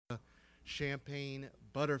Champagne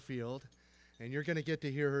Butterfield. And you're going to get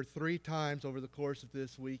to hear her 3 times over the course of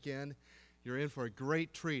this weekend. You're in for a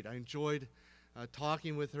great treat. I enjoyed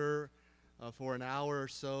talking with her for an hour or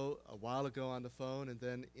so a while ago on the phone, and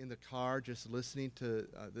then in the car just listening to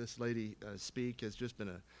this lady speak has just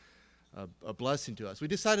been a blessing to us. We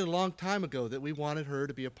decided a long time ago that we wanted her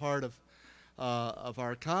to be a part of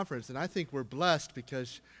our conference, and I think we're blessed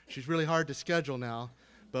because she's really hard to schedule now,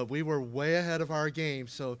 but we were way ahead of our game.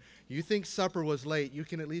 So you think supper was late, you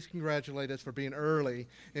can at least congratulate us for being early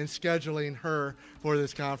in scheduling her for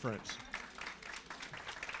this conference.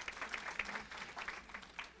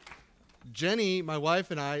 Jenny, my wife,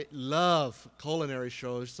 and I love culinary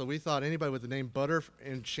shows, so we thought anybody with the name Butter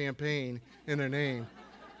and Champagne in their name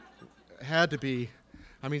had to be.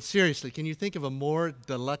 I mean, seriously, can you think of a more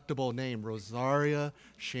delectable name? Rosaria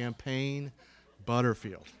Champagne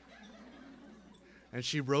Butterfield. And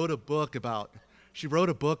she wrote a book about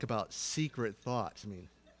secret thoughts. I mean,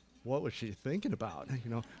 what was she thinking about?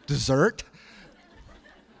 Dessert?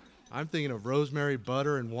 I'm thinking of rosemary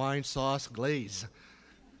butter and wine sauce glaze.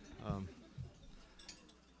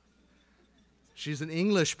 She's an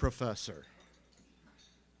English professor.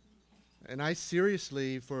 And I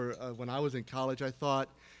seriously, when I was in college, I thought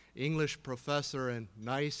English professor and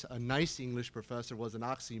a nice English professor was an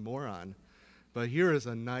oxymoron. But here is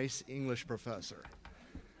a nice English professor.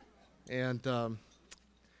 And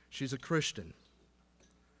she's a Christian.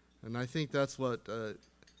 And I think that's what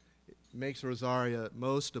makes Rosaria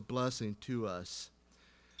most a blessing to us.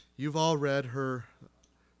 You've all read her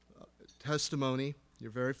testimony. You're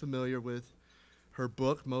very familiar with her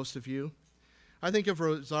book, most of you. I think of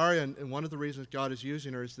Rosaria, and one of the reasons God is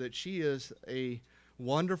using her is that she is a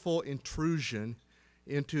wonderful intrusion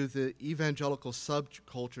into the evangelical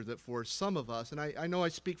subculture that for some of us, and I know I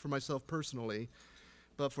speak for myself personally,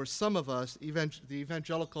 but for some of us, the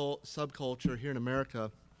evangelical subculture here in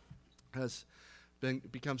America has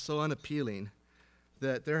become so unappealing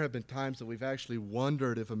that there have been times that we've actually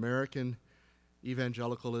wondered if American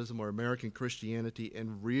evangelicalism or American Christianity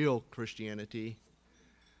and real Christianity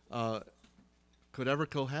could ever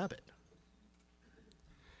cohabit.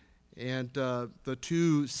 And the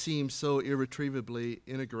two seem so irretrievably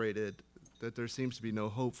integrated that there seems to be no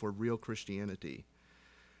hope for real Christianity.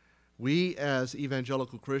 We as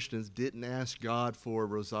evangelical Christians didn't ask God for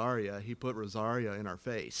Rosaria. He put Rosaria in our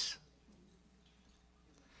face.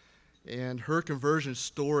 And her conversion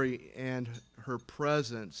story and her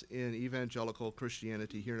presence in evangelical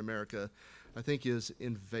Christianity here in America, I think, is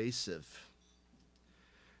invasive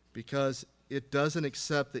because it doesn't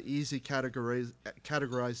accept the easy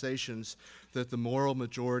categorizations that the moral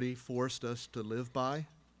majority forced us to live by.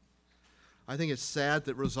 I think it's sad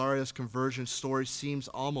that Rosaria's conversion story seems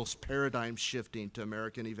almost paradigm shifting to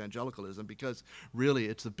American evangelicalism because really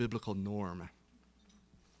it's a biblical norm.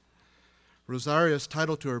 Rosaria's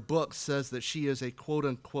title to her book says that she is a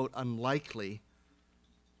quote-unquote unlikely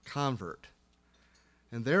convert.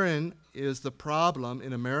 And therein is the problem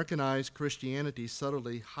in Americanized Christianity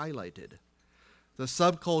subtly highlighted. The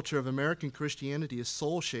subculture of American Christianity is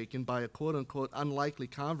soul-shaken by a quote-unquote unlikely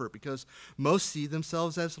convert because most see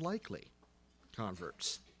themselves as likely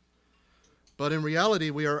converts. But in reality,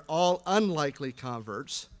 we are all unlikely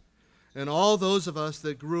converts, and all those of us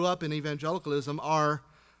that grew up in evangelicalism are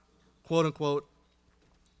quote-unquote,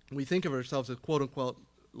 we think of ourselves as quote-unquote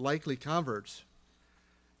likely converts,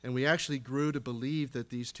 and we actually grew to believe that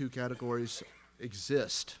these two categories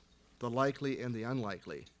exist, the likely and the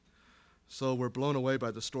unlikely. So we're blown away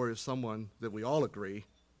by the story of someone that we all agree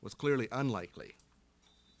was clearly unlikely.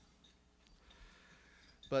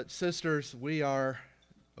 But sisters, we are,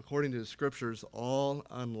 according to the scriptures, all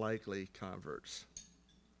unlikely converts.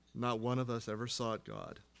 Not one of us ever sought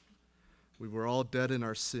God. We were all dead in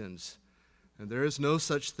our sins. And there is no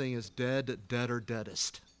such thing as dead, dead, or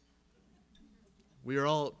deadest. We were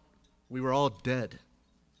all dead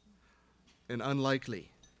and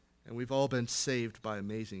unlikely. And we've all been saved by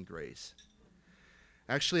amazing grace.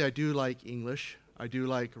 Actually, I do like English. I do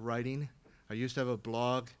like writing. I used to have a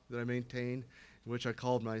blog that I maintained, in which I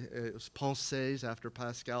called it was Pensées after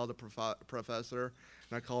Pascal the professor,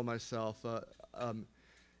 and I called myself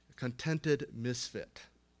Contented Misfit.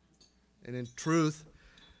 And in truth,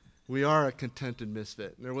 we are a contented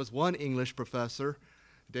misfit. And there was one English professor,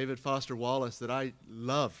 David Foster Wallace, that I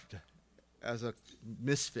loved as a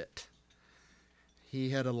misfit.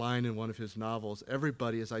 He had a line in one of his novels,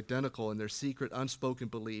 everybody is identical in their secret, unspoken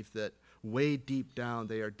belief that way deep down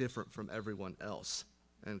they are different from everyone else,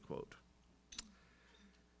 end quote.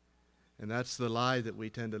 And that's the lie that we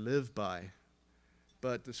tend to live by.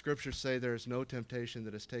 But the scriptures say there is no temptation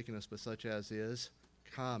that has taken us but such as is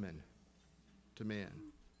common to man.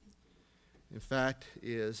 In fact,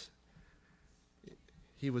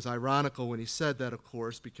 he was ironical when he said that, of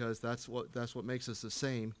course, because that's what makes us the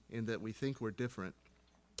same, in that we think we're different.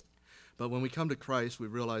 But when we come to Christ, we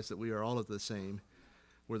realize that we are all of the same.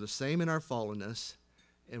 We're the same in our fallenness,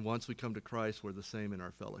 and once we come to Christ, we're the same in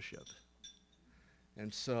our fellowship.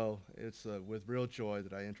 And so it's with real joy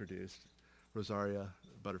that I introduced Rosaria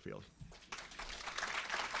Butterfield.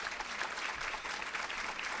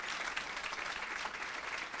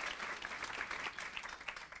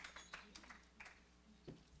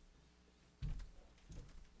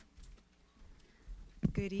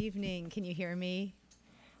 Good evening. Can you hear me?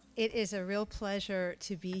 It is a real pleasure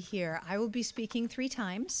to be here. I will be speaking 3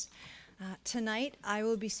 times. Tonight, I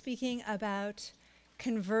will be speaking about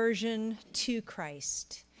conversion to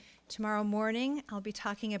Christ. Tomorrow morning, I'll be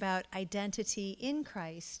talking about identity in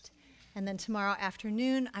Christ. And then tomorrow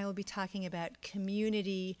afternoon, I will be talking about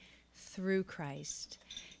community through Christ.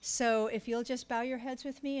 So if you'll just bow your heads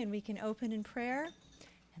with me and we can open in prayer,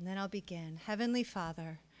 and then I'll begin. Heavenly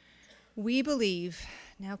Father, we believe.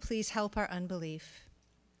 Now please help our unbelief.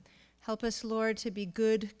 Help us, Lord, to be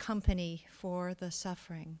good company for the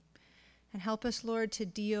suffering. And help us, Lord, to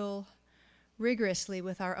deal rigorously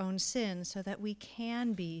with our own sins so that we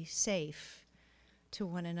can be safe to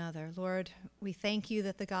one another. Lord, we thank you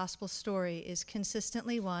that the gospel story is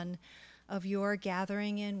consistently one of your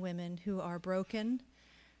gathering in women who are broken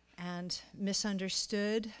and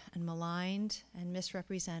misunderstood and maligned and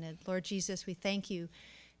misrepresented. Lord Jesus, we thank you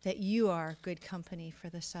that you are good company for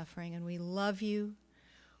the suffering, and we love you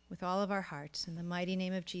with all of our hearts. In the mighty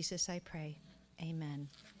name of Jesus, I pray. Amen.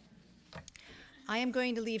 I am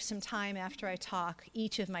going to leave some time after I talk,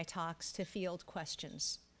 each of my talks, to field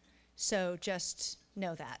questions. So just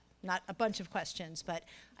know that. Not a bunch of questions, but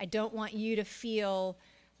I don't want you to feel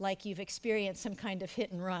like you've experienced some kind of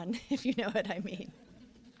hit and run, if you know what I mean.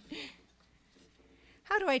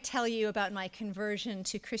 How do I tell you about my conversion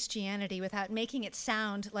to Christianity without making it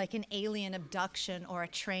sound like an alien abduction or a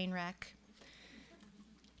train wreck?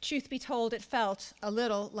 Truth be told, it felt a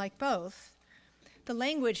little like both. The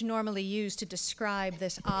language normally used to describe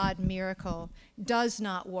this odd miracle does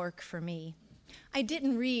not work for me. I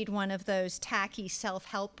didn't read one of those tacky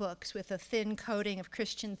self-help books with a thin coating of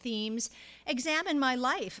Christian themes, examine my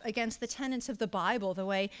life against the tenets of the Bible the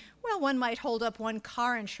way, well, one might hold up one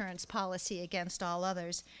car insurance policy against all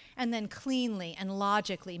others, and then cleanly and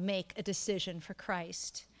logically make a decision for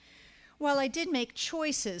Christ. While I did make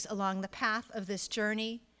choices along the path of this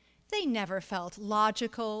journey, they never felt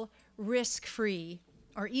logical, risk-free,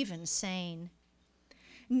 or even sane.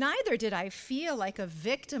 Neither did I feel like a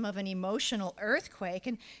victim of an emotional earthquake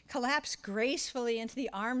and collapse gracefully into the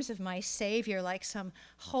arms of my Savior like some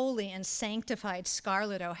holy and sanctified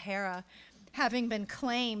Scarlett O'Hara, having been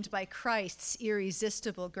claimed by Christ's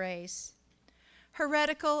irresistible grace.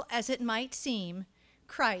 Heretical as it might seem,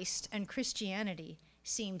 Christ and Christianity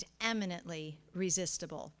seemed eminently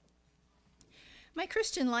resistible. My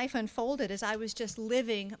Christian life unfolded as I was just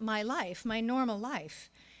living my life, my normal life.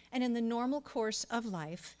 And in the normal course of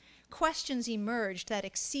life, questions emerged that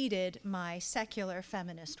exceeded my secular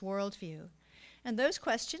feminist worldview. And those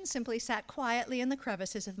questions simply sat quietly in the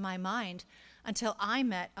crevices of my mind until I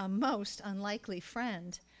met a most unlikely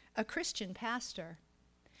friend, a Christian pastor.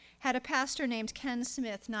 Had a pastor named Ken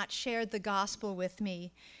Smith not shared the gospel with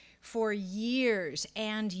me for years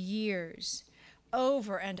and years,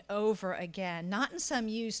 over and over again, not in some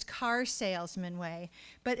used car salesman way,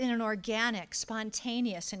 but in an organic,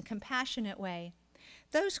 spontaneous, and compassionate way,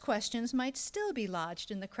 those questions might still be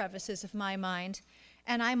lodged in the crevices of my mind,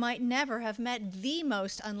 and I might never have met the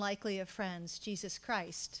most unlikely of friends, Jesus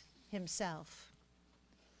Christ himself.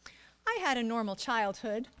 I had a normal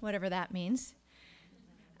childhood, whatever that means.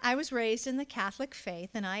 I was raised in the Catholic faith,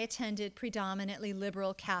 and I attended predominantly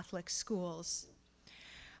liberal Catholic schools.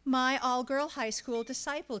 My all-girl high school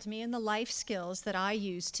discipled me in the life skills that I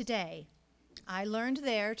use today. I learned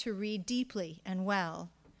there to read deeply and well,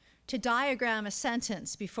 to diagram a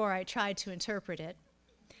sentence before I tried to interpret it,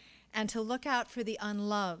 and to look out for the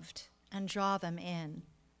unloved and draw them in.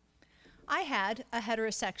 I had a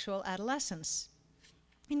heterosexual adolescence.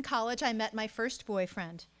 In college, I met my first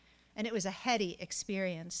boyfriend, and it was a heady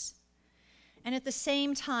experience. And at the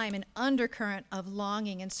same time, an undercurrent of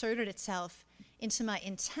longing inserted itself into my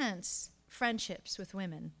intense friendships with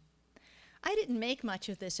women. I didn't make much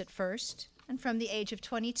of this at first, and from the age of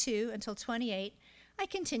 22 until 28, I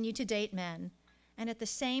continued to date men, and at the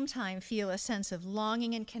same time feel a sense of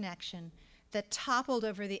longing and connection that toppled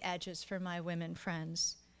over the edges for my women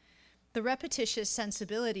friends. The repetitious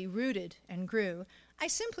sensibility rooted and grew. I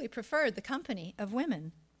simply preferred the company of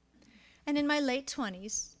women. And in my late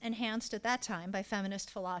 20s, enhanced at that time by feminist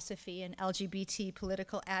philosophy and LGBT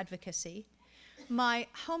political advocacy, my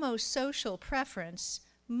homosocial preference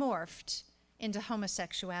morphed into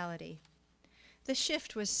homosexuality. The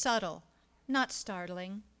shift was subtle, not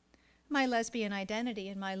startling. My lesbian identity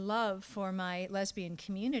and my love for my lesbian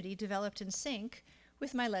community developed in sync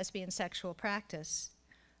with my lesbian sexual practice.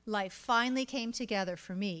 Life finally came together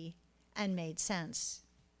for me and made sense.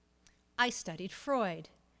 I studied Freud.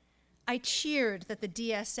 I cheered that the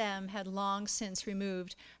DSM had long since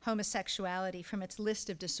removed homosexuality from its list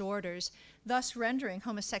of disorders, thus rendering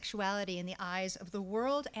homosexuality in the eyes of the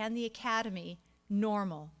world and the academy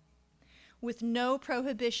normal. With no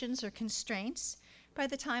prohibitions or constraints, by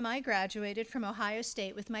the time I graduated from Ohio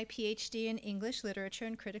State with my PhD in English literature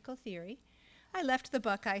and critical theory, I left the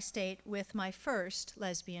Buckeye State with my first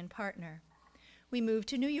lesbian partner. We moved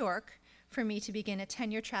to New York for me to begin a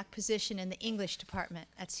tenure-track position in the English department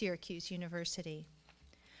at Syracuse University.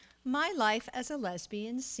 My life as a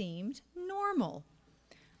lesbian seemed normal.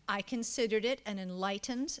 I considered it an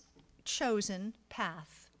enlightened, chosen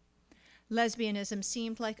path. Lesbianism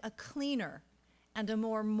seemed like a cleaner and a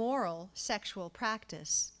more moral sexual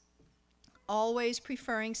practice. Always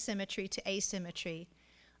preferring symmetry to asymmetry,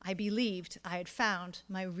 I believed I had found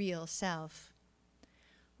my real self.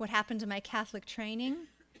 What happened to my Catholic training?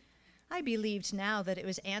 I believed now that it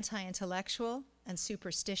was anti-intellectual and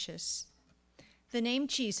superstitious. The name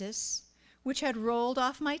Jesus, which had rolled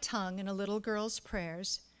off my tongue in a little girl's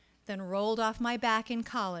prayers, then rolled off my back in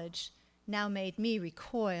college, now made me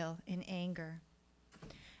recoil in anger.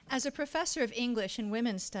 As a professor of English and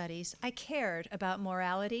women's studies, I cared about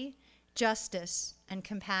morality, justice, and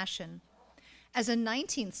compassion. As a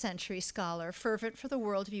 19th century scholar, fervent for the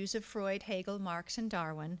worldviews of Freud, Hegel, Marx, and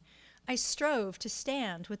Darwin, I strove to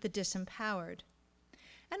stand with the disempowered.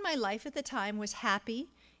 And my life at the time was happy,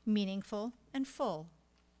 meaningful, and full.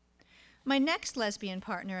 My next lesbian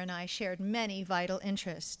partner and I shared many vital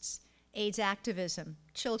interests: AIDS activism,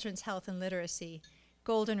 children's health and literacy,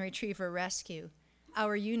 golden retriever rescue,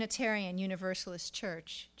 our Unitarian Universalist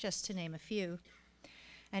Church, just to name a few.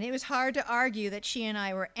 And it was hard to argue that she and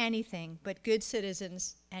I were anything but good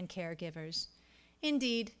citizens and caregivers.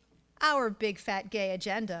 Indeed, our big fat gay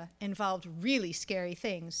agenda involved really scary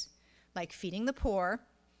things, like feeding the poor,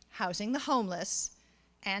 housing the homeless,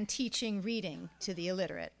 and teaching reading to the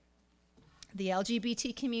illiterate. The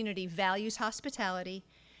LGBT community values hospitality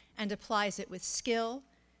and applies it with skill,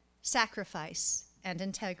 sacrifice, and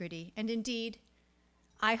integrity. And indeed,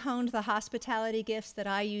 I honed the hospitality gifts that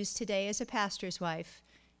I use today as a pastor's wife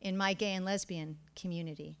in my gay and lesbian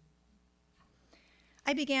community.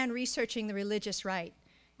 I began researching the religious right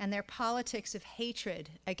and their politics of hatred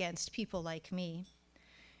against people like me.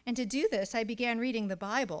 And to do this, I began reading the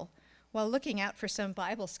Bible while looking out for some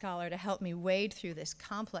Bible scholar to help me wade through this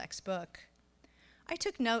complex book. I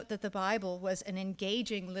took note that the Bible was an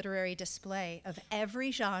engaging literary display of every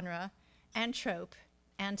genre and trope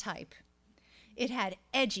and type. It had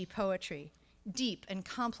edgy poetry, deep and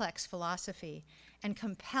complex philosophy, and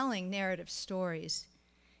compelling narrative stories.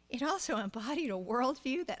 It also embodied a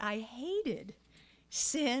worldview that I hated.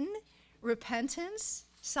 Sin, repentance,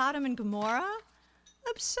 Sodom and Gomorrah,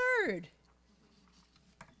 absurd.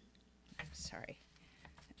 Sorry.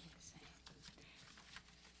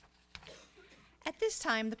 At this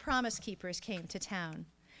time, the Promise Keepers came to town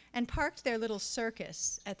and parked their little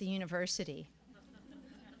circus at the university.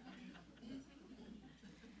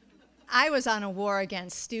 I was on a war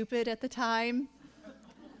against stupid at the time,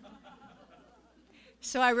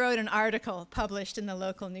 so I wrote an article published in the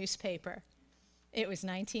local newspaper. It was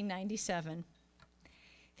 1997.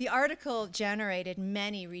 The article generated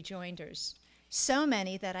many rejoinders, so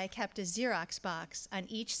many that I kept a Xerox box on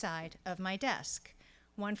each side of my desk,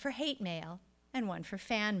 one for hate mail and one for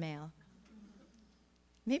fan mail.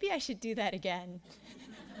 Maybe I should do that again.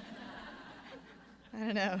 I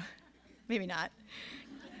don't know, maybe not.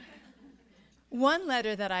 One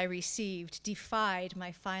letter that I received defied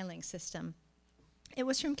my filing system. It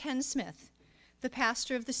was from Ken Smith, the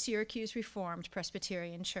pastor of the Syracuse Reformed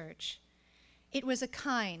Presbyterian Church. It was a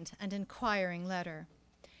kind and inquiring letter.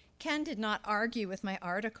 Ken did not argue with my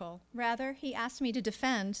article. Rather, he asked me to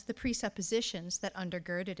defend the presuppositions that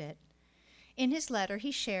undergirded it. In his letter,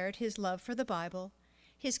 he shared his love for the Bible,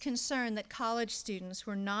 his concern that college students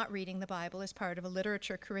were not reading the Bible as part of a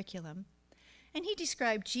literature curriculum, and he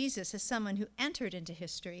described Jesus as someone who entered into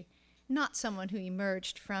history, not someone who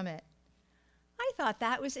emerged from it. I thought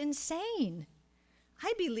that was insane.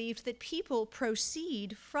 I believed that people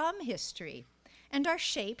proceed from history and are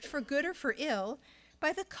shaped, for good or for ill,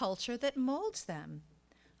 by the culture that molds them.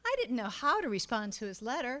 I didn't know how to respond to his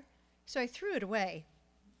letter, So I threw it away.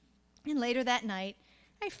 And later that night,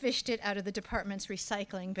 I fished it out of the department's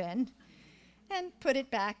recycling bin and put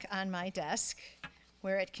it back on my desk,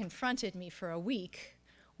 where it confronted me for a week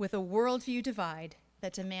with a worldview divide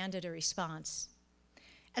that demanded a response.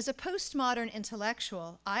 As a postmodern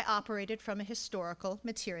intellectual, I operated from a historical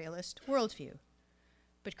materialist worldview.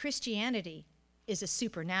 But Christianity is a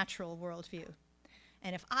supernatural worldview.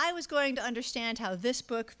 And if I was going to understand how this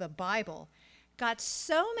book, the Bible, got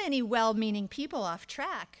so many well-meaning people off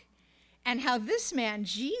track, and how this man,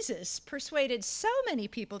 Jesus, persuaded so many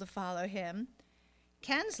people to follow him,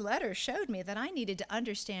 Ken's letter showed me that I needed to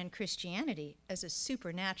understand Christianity as a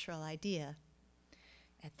supernatural idea.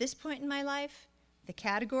 At this point in my life, the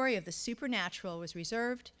category of the supernatural was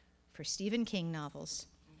reserved for Stephen King novels,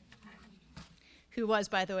 who was,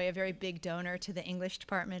 by the way, a very big donor to the English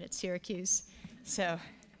department at Syracuse. So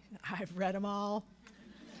I've read them all.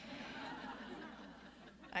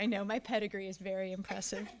 I know my pedigree is very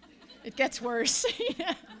impressive. It gets worse.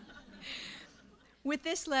 With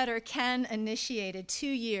this letter, Ken initiated 2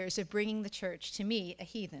 years of bringing the church to me, a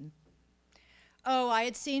heathen. Oh, I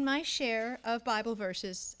had seen my share of Bible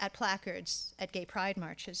verses at placards at gay pride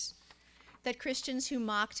marches. That Christians who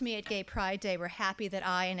mocked me at Gay Pride Day were happy that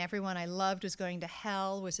I and everyone I loved was going to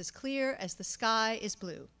hell was as clear as the sky is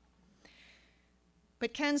blue.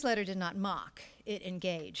 But Ken's letter did not mock, it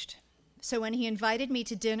engaged. So when he invited me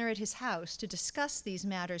to dinner at his house to discuss these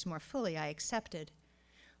matters more fully, I accepted.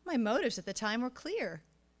 My motives at the time were clear.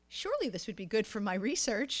 Surely this would be good for my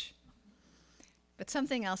research. But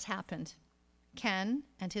something else happened. Ken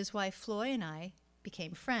and his wife Floy and I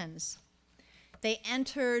became friends. They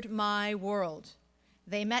entered my world.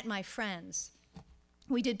 They met my friends.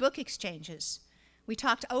 We did book exchanges. We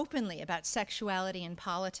talked openly about sexuality and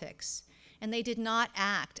politics, and they did not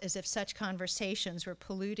act as if such conversations were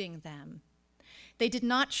polluting them. They did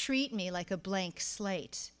not treat me like a blank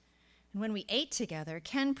slate. And when we ate together,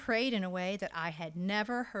 Ken prayed in a way that I had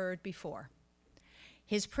never heard before.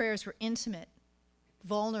 His prayers were intimate,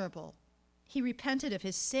 vulnerable. He repented of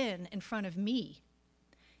his sin in front of me.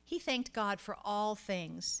 He thanked God for all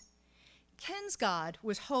things. Ken's God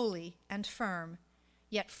was holy and firm,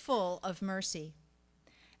 yet full of mercy.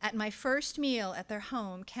 At my first meal at their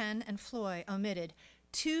home, Ken and Floy omitted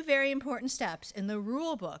 2 very important steps in the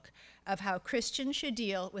rule book of how Christians should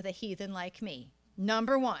deal with a heathen like me.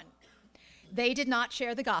 Number 1, they did not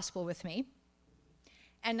share the gospel with me.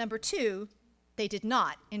 And number 2, they did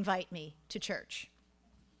not invite me to church.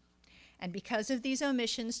 And because of these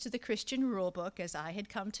omissions to the Christian rule book, as I had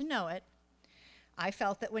come to know it, I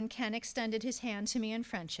felt that when Ken extended his hand to me in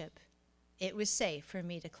friendship, it was safe for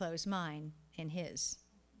me to close mine in his.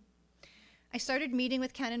 I started meeting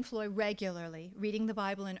with Ken and Floy regularly, reading the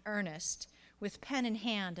Bible in earnest, with pen in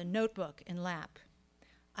hand and notebook in lap.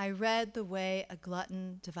 I read the way a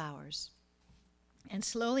glutton devours. And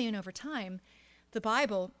slowly and over time, the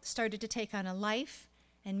Bible started to take on a life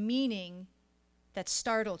and meaning that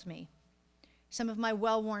startled me. Some of my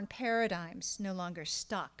well-worn paradigms no longer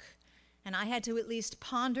stuck, and I had to at least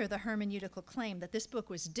ponder the hermeneutical claim that this book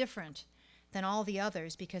was different than all the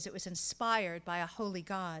others because it was inspired by a holy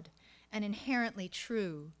God and inherently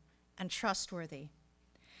true and trustworthy.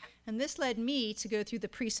 And this led me to go through the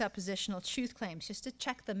presuppositional truth claims just to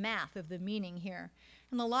check the math of the meaning here.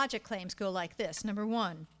 And the logic claims go like this. Number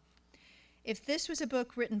 1, if this was a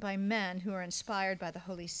book written by men who are inspired by the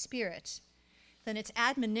Holy Spirit, then its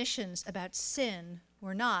admonitions about sin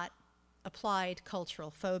were not applied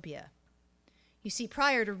cultural phobia. You see,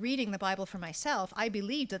 prior to reading the Bible for myself, I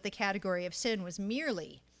believed that the category of sin was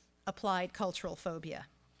merely applied cultural phobia.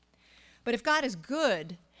 But if God is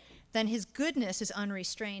good, then his goodness is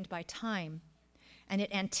unrestrained by time, and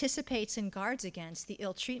it anticipates and guards against the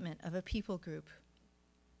ill treatment of a people group.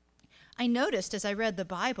 I noticed as I read the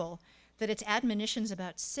Bible that its admonitions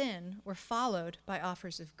about sin were followed by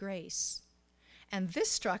offers of grace. And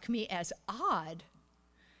this struck me as odd.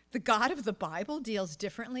 The God of the Bible deals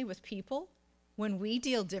differently with people when we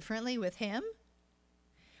deal differently with him?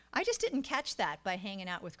 I just didn't catch that by hanging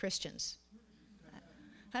out with Christians.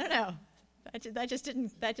 I don't know. That just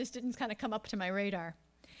didn't kind of come up to my radar.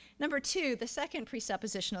 Number 2, the second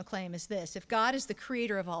presuppositional claim is this. If God is the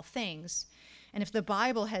creator of all things, and if the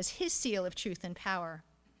Bible has his seal of truth and power,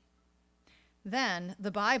 then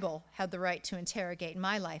the Bible had the right to interrogate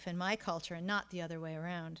my life and my culture and not the other way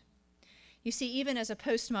around. You see, even as a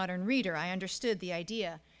postmodern reader, I understood the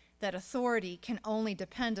idea that authority can only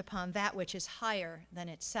depend upon that which is higher than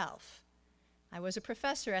itself. I was a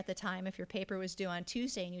professor at the time. If your paper was due on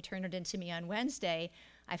Tuesday and you turned it in to me on Wednesday,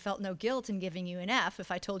 I felt no guilt in giving you an F if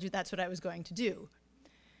I told you that's what I was going to do.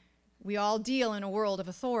 We all deal in a world of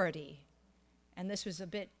authority, and this was a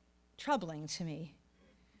bit troubling to me.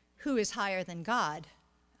 Who is higher than God?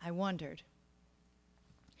 I wondered.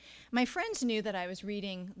 My friends knew that I was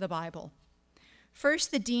reading the Bible. First,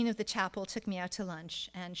 the dean of the chapel took me out to lunch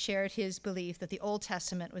and shared his belief that the Old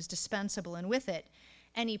Testament was dispensable, and with it,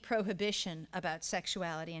 any prohibition about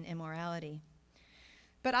sexuality and immorality.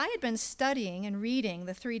 But I had been studying and reading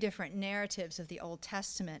the 3 different narratives of the Old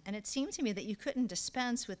Testament, and it seemed to me that you couldn't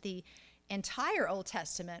dispense with the entire Old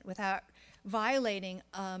Testament without violating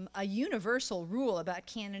a universal rule about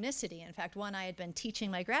canonicity. In fact, one I had been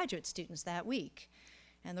teaching my graduate students that week.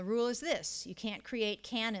 And the rule is this: you can't create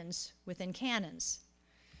canons within canons.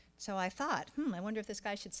 So I thought, I wonder if this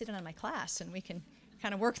guy should sit in on my class and we can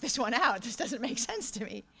kind of work this one out. This doesn't make sense to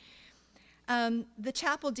me. The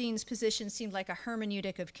chapel dean's position seemed like a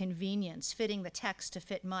hermeneutic of convenience, fitting the text to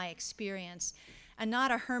fit my experience, and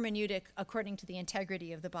not a hermeneutic according to the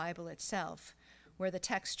integrity of the Bible itself, where the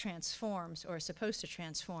text transforms, or is supposed to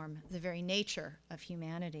transform, the very nature of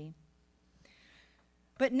humanity.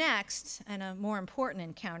 But next, and a more important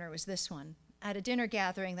encounter, was this one. At a dinner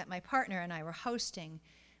gathering that my partner and I were hosting,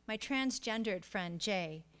 my transgendered friend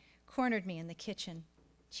Jay cornered me in the kitchen.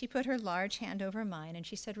 She put her large hand over mine and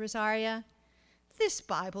she said, "Rosaria, this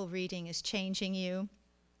Bible reading is changing you."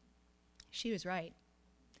 She was right,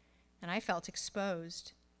 and I felt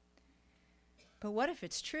exposed. But what if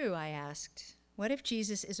it's true, I asked? What if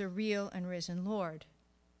Jesus is a real and risen Lord?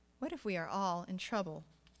 What if we are all in trouble?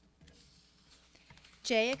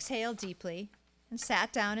 Jay exhaled deeply and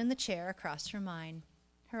sat down in the chair across from mine.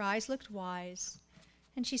 Her eyes looked wise,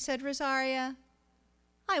 and she said, "Rosaria,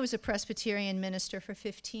 I was a Presbyterian minister for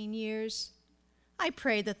 15 years. I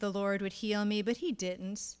prayed that the Lord would heal me, but he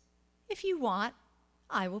didn't. If you want,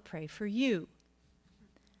 I will pray for you."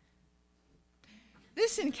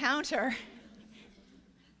 This encounter,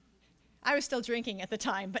 I was still drinking at the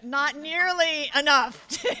time, but not nearly enough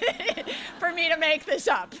for me to make this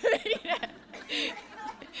up.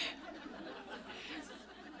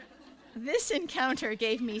 This encounter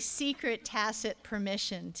gave me secret, tacit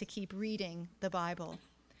permission to keep reading the Bible.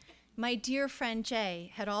 My dear friend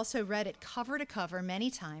Jay had also read it cover to cover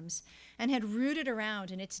many times and had rooted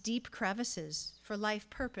around in its deep crevices for life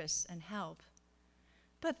purpose and help.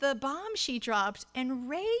 But the bomb she dropped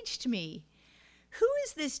enraged me. Who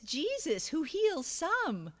is this Jesus who heals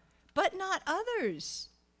some, but not others?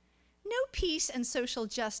 No peace and social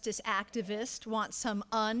justice activist wants some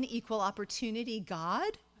unequal opportunity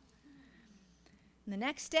God. And the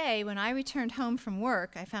next day, when I returned home from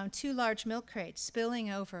work, I found 2 large milk crates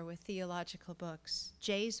spilling over with theological books,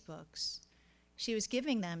 Jay's books. She was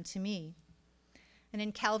giving them to me. And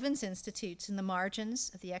in Calvin's Institutes, in the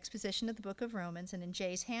margins of the exposition of the book of Romans and in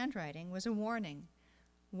Jay's handwriting, was a warning: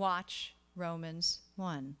 watch Romans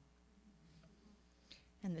 1.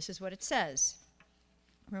 And this is what it says.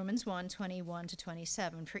 Romans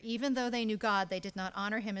 1:21-27. "For even though they knew God, they did not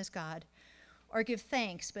honor him as God or give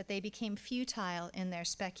thanks, but they became futile in their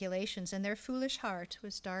speculations, and their foolish heart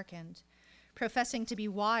was darkened. Professing to be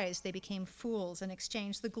wise, they became fools and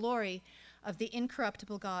exchanged the glory of the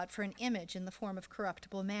incorruptible God for an image in the form of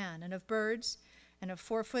corruptible man, and of birds, and of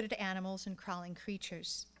 4-footed animals and crawling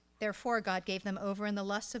creatures. Therefore God gave them over in the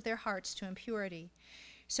lusts of their hearts to impurity,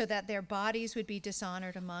 so that their bodies would be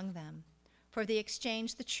dishonored among them. For they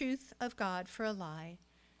exchanged the truth of God for a lie,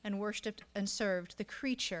 and worshipped and served the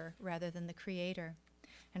creature rather than the Creator.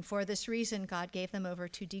 And for this reason God gave them over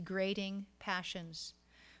to degrading passions.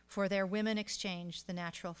 For their women exchanged the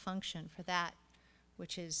natural function for that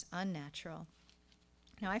which is unnatural."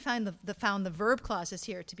 Now I found the verb clauses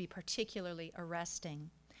here to be particularly arresting.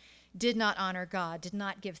 Did not honor God, did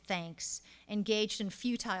not give thanks, engaged in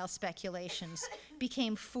futile speculations,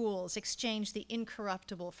 became fools, exchanged the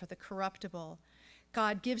incorruptible for the corruptible.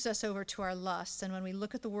 God gives us over to our lusts, and when we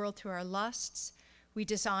look at the world through our lusts, we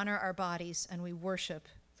dishonor our bodies and we worship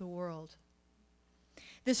the world.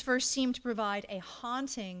 This verse seemed to provide a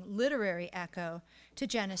haunting literary echo to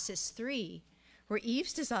Genesis 3, where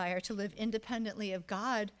Eve's desire to live independently of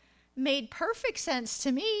God made perfect sense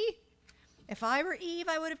to me. If I were Eve,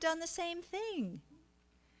 I would have done the same thing.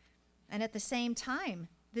 And at the same time,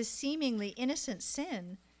 this seemingly innocent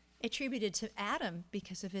sin, attributed to Adam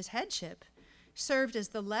because of his headship, served as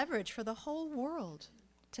the leverage for the whole world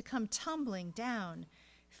to come tumbling down,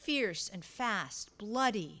 fierce and fast,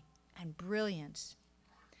 bloody and brilliant.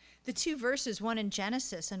 The 2 verses, one in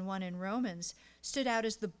Genesis and one in Romans, stood out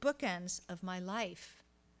as the bookends of my life.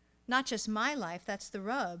 Not just my life, that's the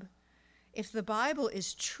rub. If the Bible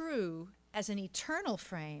is true as an eternal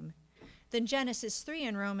frame, then Genesis 3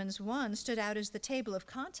 and Romans 1 stood out as the table of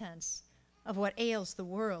contents of what ails the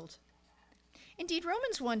world Indeed,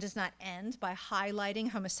 Romans 1 does not end by highlighting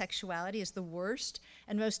homosexuality as the worst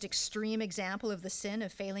and most extreme example of the sin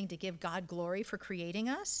of failing to give God glory for creating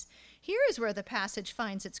us. Here is where the passage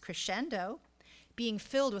finds its crescendo, being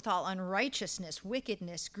filled with all unrighteousness,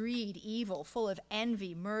 wickedness, greed, evil, full of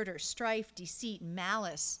envy, murder, strife, deceit,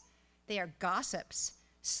 malice. They are gossips,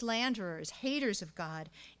 slanderers, haters of God,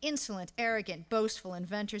 insolent, arrogant, boastful,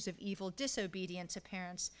 inventors of evil, disobedient to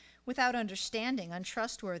parents, without understanding,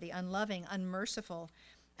 untrustworthy, unloving, unmerciful.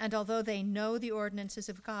 And although they know the ordinances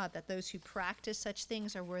of God, that those who practice such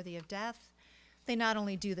things are worthy of death, they not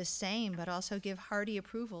only do the same, but also give hearty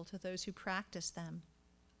approval to those who practice them.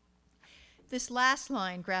 This last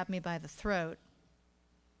line grabbed me by the throat.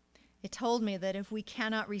 It told me that if we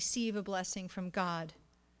cannot receive a blessing from God,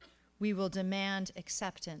 we will demand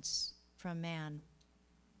acceptance from man.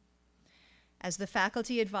 As the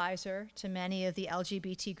faculty advisor to many of the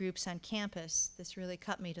LGBT groups on campus, this really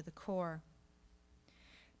cut me to the core.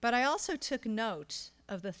 But I also took note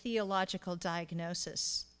of the theological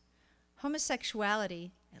diagnosis.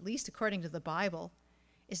 Homosexuality, at least according to the Bible,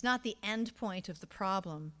 is not the end point of the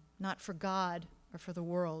problem, not for God or for the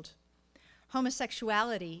world.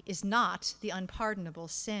 Homosexuality is not the unpardonable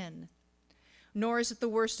sin, nor is it the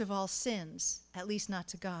worst of all sins, at least not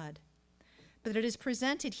to God. But it is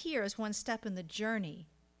presented here as one step in the journey.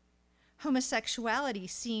 Homosexuality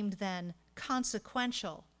seemed then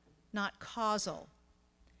consequential, not causal.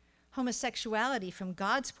 Homosexuality, from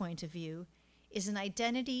God's point of view, is an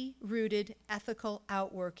identity-rooted ethical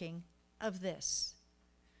outworking of this: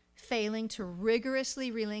 failing to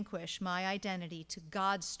rigorously relinquish my identity to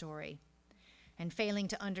God's story, and failing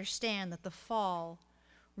to understand that the fall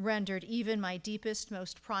rendered even my deepest,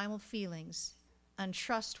 most primal feelings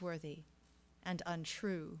untrustworthy and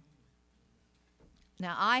untrue.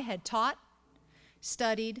 Now, I had taught,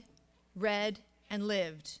 studied, read, and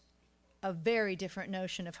lived a very different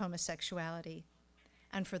notion of homosexuality.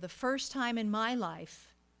 And for the first time in my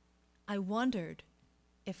life, I wondered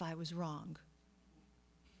if I was wrong.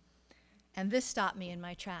 And this stopped me in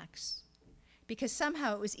my tracks, because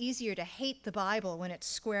somehow it was easier to hate the Bible when it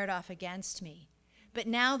squared off against me. But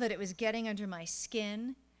now that it was getting under my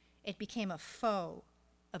skin, it became a foe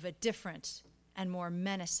of a different and more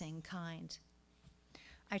menacing kind.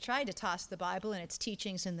 I tried to toss the Bible and its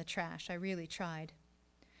teachings in the trash. I really tried.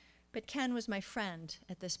 But Ken was my friend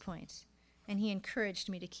at this point, and he encouraged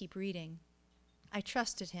me to keep reading. I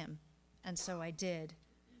trusted him, and so I did.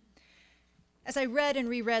 As I read and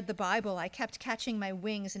reread the Bible, I kept catching my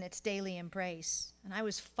wings in its daily embrace, and I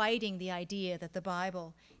was fighting the idea that the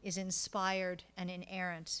Bible is inspired and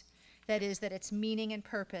inerrant. That is, that its meaning and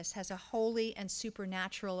purpose has a holy and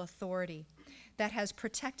supernatural authority that has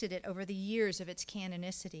protected it over the years of its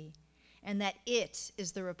canonicity, and that it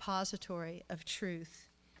is the repository of truth.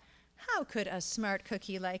 How could a smart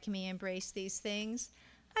cookie like me embrace these things?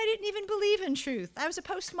 I didn't even believe in truth. I was a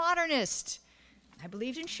postmodernist. I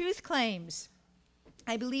believed in truth claims.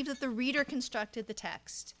 I believed that the reader constructed the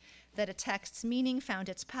text, that a text's meaning found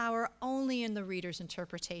its power only in the reader's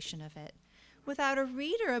interpretation of it. Without a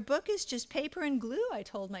reader, a book is just paper and glue, I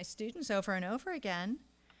told my students over and over again.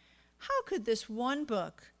 How could this one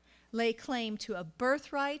book lay claim to a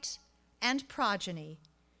birthright and progeny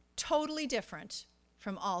totally different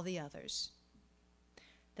from all the others?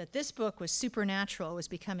 That this book was supernatural was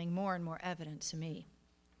becoming more and more evident to me.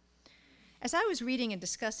 As I was reading and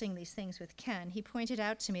discussing these things with Ken, he pointed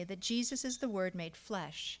out to me that Jesus is the Word made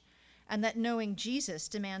flesh, and that knowing Jesus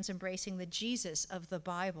demands embracing the Jesus of the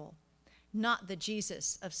Bible, not the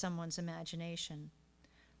Jesus of someone's imagination.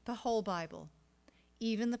 The whole Bible,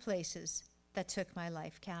 even the places that took my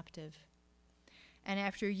life captive. And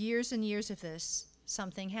after years and years of this,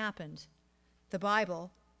 something happened. The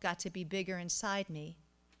Bible got to be bigger inside me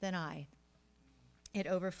than I. It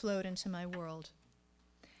overflowed into my world.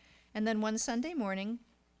 And then one Sunday morning,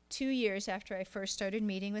 2 years after I first started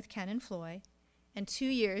meeting with Ken and Floy, and 2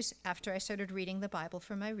 years after I started reading the Bible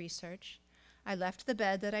for my research, I left the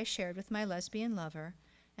bed that I shared with my lesbian lover,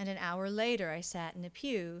 and an hour later I sat in a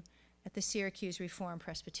pew at the Syracuse Reformed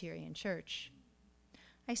Presbyterian Church.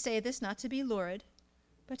 I say this not to be lurid,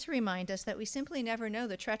 but to remind us that we simply never know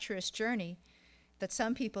the treacherous journey that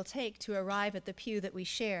some people take to arrive at the pew that we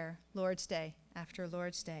share Lord's Day after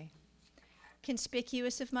Lord's Day.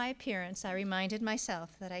 Conspicuous of my appearance, I reminded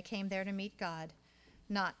myself that I came there to meet God,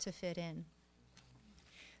 not to fit in.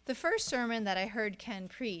 The first sermon that I heard Ken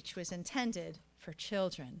preach was intended for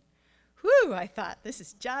children. Whew, I thought, this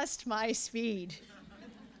is just my speed.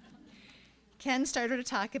 Ken started to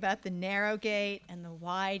talk about the narrow gate and the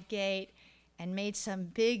wide gate and made some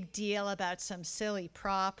big deal about some silly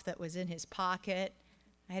prop that was in his pocket.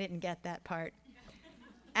 I didn't get that part.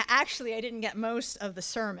 Actually, I didn't get most of the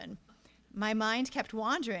sermon. My mind kept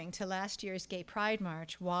wandering to last year's Gay Pride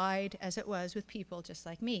March, wide as it was with people just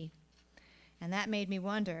like me. And that made me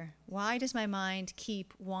wonder, why does my mind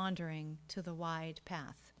keep wandering to the wide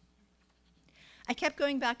path? I kept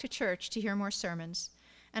going back to church to hear more sermons,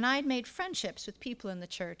 and I had made friendships with people in the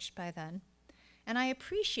church by then, and I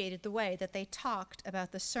appreciated the way that they talked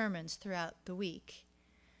about the sermons throughout the week,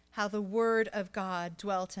 how the Word of God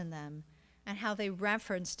dwelt in them, and how they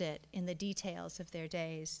referenced it in the details of their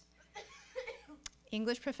days.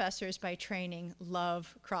 English professors by training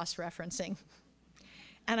love cross-referencing.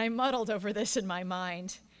 And I muddled over this in my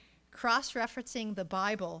mind. Cross-referencing the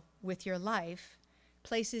Bible with your life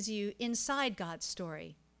places you inside God's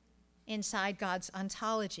story, inside God's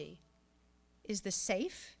ontology. Is this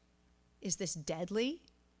safe? Is this deadly?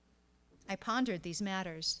 I pondered these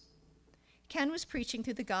matters. Ken was preaching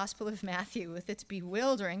through the Gospel of Matthew with its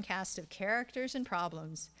bewildering cast of characters and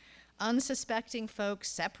problems. Unsuspecting folks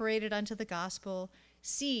separated unto the gospel,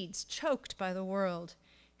 seeds choked by the world,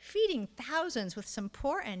 feeding thousands with some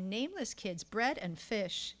poor and nameless kids bread and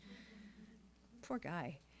fish. Poor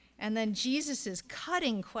guy. And then Jesus'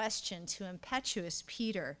 cutting question to impetuous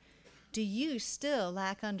Peter, do you still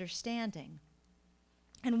lack understanding?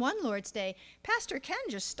 And one Lord's Day, Pastor Ken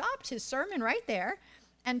just stopped his sermon right there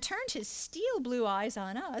and turned his steel blue eyes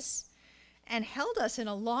on us and held us in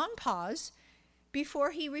a long pause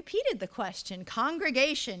before he repeated the question.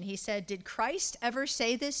 Congregation, he said, did Christ ever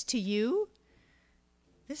say this to you?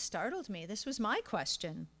 This startled me. This was my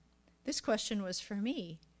question. This question was for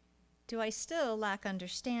me. Do I still lack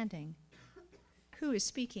understanding? Who is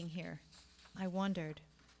speaking here? I wondered.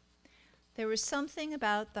 There was something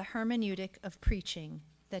about the hermeneutic of preaching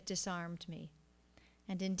that disarmed me.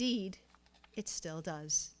 And indeed, it still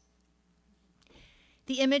does.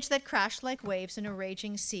 The image that crashed like waves in a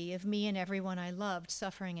raging sea of me and everyone I loved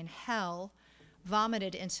suffering in hell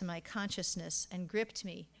vomited into my consciousness and gripped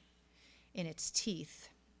me in its teeth.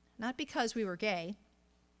 Not because we were gay,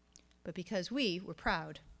 but because we were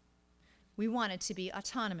proud. We wanted to be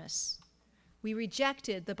autonomous. We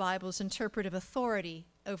rejected the Bible's interpretive authority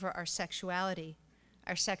over our sexuality,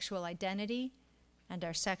 our sexual identity, and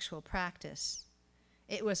our sexual practice.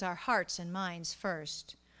 It was our hearts and minds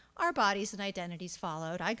first. Our bodies and identities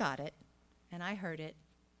followed. I got it, and I heard it,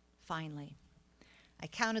 finally. I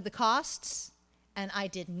counted the costs, and I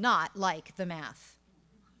did not like the math.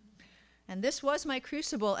 And this was my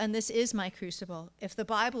crucible, and this is my crucible. If the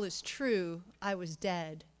Bible is true, I was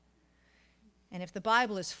dead. And if the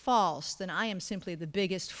Bible is false, then I am simply the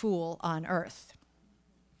biggest fool on earth.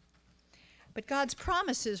 But God's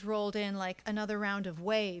promises rolled in like another round of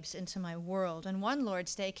waves into my world. And one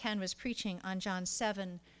Lord's Day, Ken was preaching on John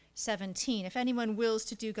 7:17. If anyone wills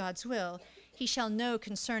to do God's will, he shall know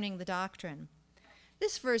concerning the doctrine.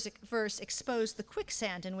 This verse exposed the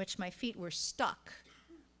quicksand in which my feet were stuck.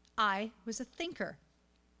 I was a thinker.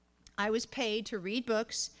 I was paid to read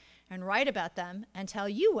books and write about them and tell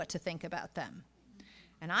you what to think about them.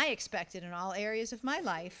 And I expected in all areas of my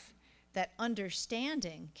life that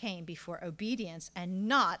understanding came before obedience and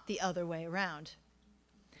not the other way around.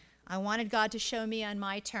 I wanted God to show me on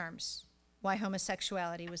my terms why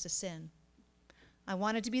homosexuality was a sin. I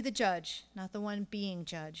wanted to be the judge, not the one being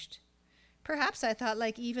judged. Perhaps I thought,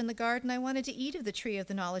 like Eve in the garden, I wanted to eat of the tree of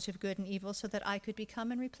the knowledge of good and evil so that I could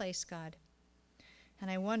become and replace God. And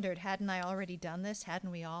I wondered, hadn't I already done this? Hadn't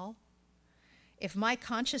we all? If my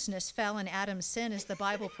consciousness fell in Adam's sin as the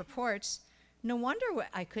Bible purports, no wonder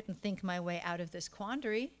I couldn't think my way out of this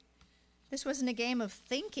quandary. This wasn't a game of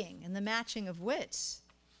thinking and the matching of wits.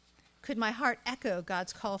 Could my heart echo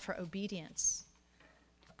God's call for obedience?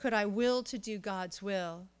 Could I will to do God's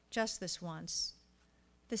will just this once?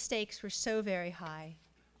 The stakes were so very high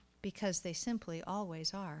because they simply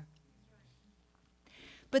always are.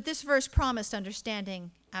 But this verse promised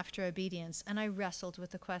understanding after obedience, and I wrestled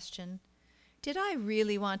with the question, did I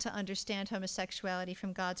really want to understand homosexuality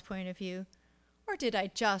from God's point of view, or did I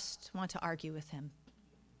just want to argue with him?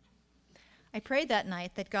 I prayed that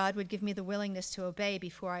night that God would give me the willingness to obey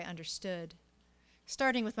before I understood.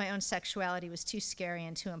 Starting with my own sexuality was too scary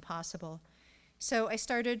and too impossible. So I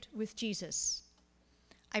started with Jesus.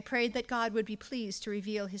 I prayed that God would be pleased to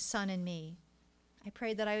reveal his Son in me. I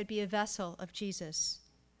prayed that I would be a vessel of Jesus.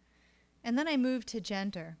 And then I moved to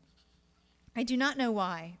gender. I do not know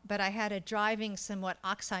why, but I had a driving, somewhat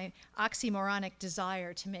oxymoronic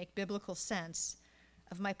desire to make biblical sense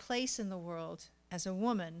of my place in the world as a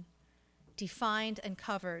woman, defined and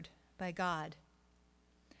covered by God.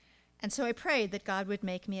 And so I prayed that God would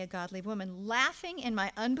make me a godly woman, laughing in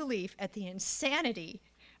my unbelief at the insanity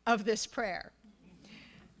of this prayer.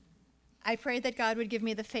 I prayed that God would give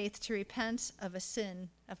me the faith to repent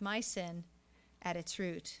of my sin at its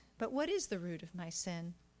root. But what is the root of my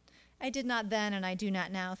sin? I did not then, and I do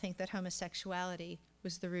not now, think that homosexuality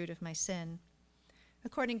was the root of my sin.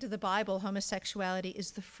 According to the Bible, homosexuality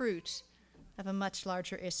is the fruit of a much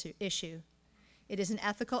larger issue. It is an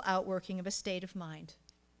ethical outworking of a state of mind.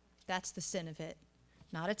 That's the sin of it,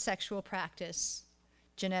 not its sexual practice,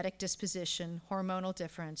 genetic disposition, hormonal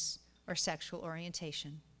difference, or sexual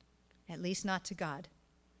orientation, at least not to God.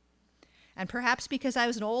 And perhaps because I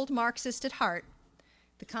was an old Marxist at heart,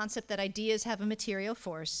 the concept that ideas have a material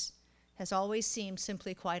force has always seemed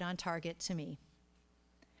simply quite on target to me.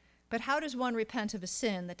 But how does one repent of a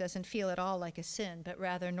sin that doesn't feel at all like a sin, but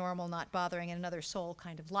rather normal, not bothering another soul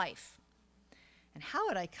kind of life? And how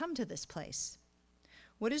had I come to this place?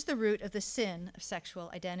 What is the root of the sin of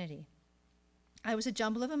sexual identity? I was a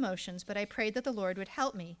jumble of emotions, but I prayed that the Lord would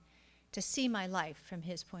help me to see my life from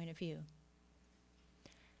his point of view.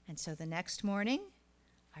 And so the next morning,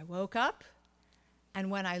 I woke up,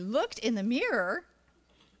 and when I looked in the mirror,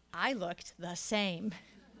 I looked the same.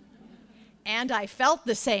 And I felt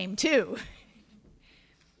the same, too.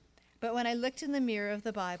 But when I looked in the mirror of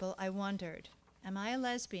the Bible, I wondered, am I a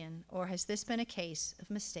lesbian, or has this been a case of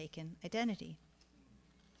mistaken identity?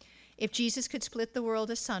 If Jesus could split the world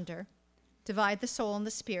asunder, divide the soul and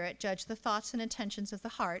the spirit, judge the thoughts and intentions of the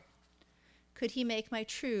heart, could he make my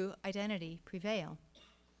true identity prevail?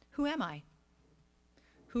 Who am I?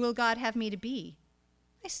 Who will God have me to be?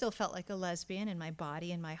 I still felt like a lesbian in my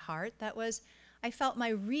body and my heart. I felt my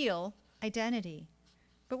real identity.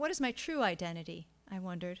 But what is my true identity? I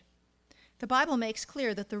wondered. The Bible makes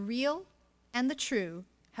clear that the real and the true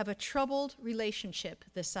have a troubled relationship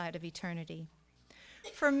this side of eternity.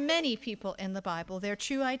 For many people in the Bible, their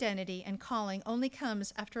true identity and calling only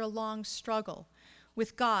comes after a long struggle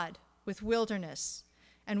with God, with wilderness,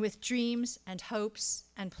 and with dreams and hopes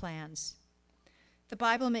and plans. The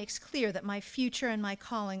Bible makes clear that my future and my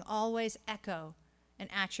calling always echo an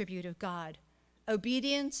attribute of God.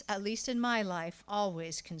 Obedience, at least in my life,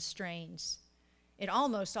 always constrains. It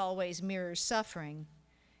almost always mirrors suffering,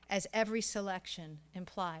 as every selection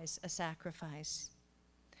implies a sacrifice.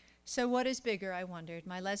 So what is bigger, I wondered,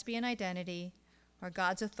 my lesbian identity or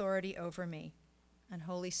God's authority over me and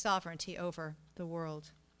holy sovereignty over the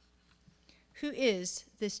world? Who is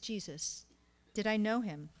this Jesus? Did I know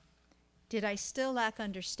him? Did I still lack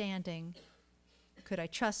understanding? Could I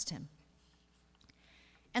trust him?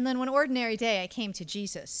 And then one ordinary day I came to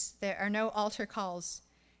Jesus. There are no altar calls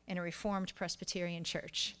in a Reformed Presbyterian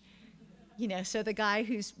church. So the guy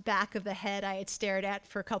whose back of the head I had stared at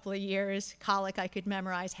for a couple of years, colic I could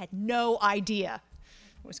memorize, had no idea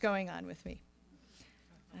what was going on with me.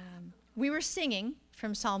 We were singing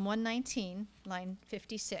from Psalm 119, line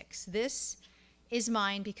 56. This is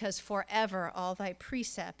mine because forever all thy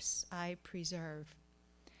precepts I preserve.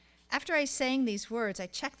 After I sang these words, I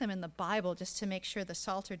checked them in the Bible just to make sure the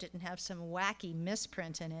Psalter didn't have some wacky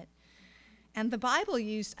misprint in it. And the Bible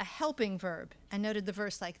used a helping verb and noted the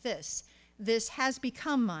verse like this: this has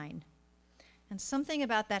become mine. And something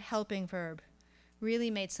about that helping verb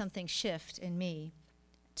really made something shift in me.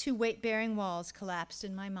 2 weight-bearing walls collapsed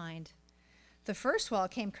in my mind. The first wall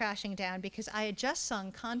came crashing down because I had just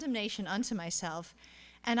sung condemnation unto myself,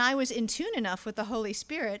 and I was in tune enough with the Holy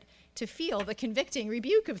Spirit to feel the convicting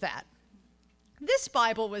rebuke of that. This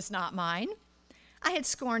Bible was not mine. I had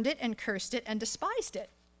scorned it and cursed it and despised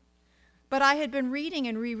it. But I had been reading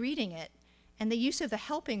and rereading it, and the use of the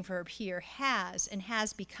helping verb here, has and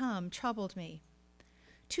has become, troubled me.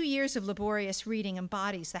 2 years of laborious reading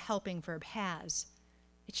embodies the helping verb has.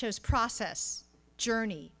 It shows process,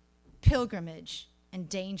 journey, pilgrimage, and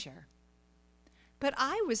danger. But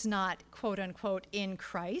I was not, quote unquote, in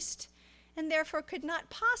Christ, and therefore could not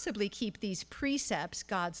possibly keep these precepts,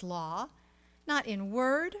 God's law, not in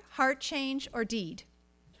word, heart change, or deed.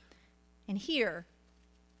 And here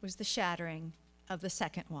was the shattering of the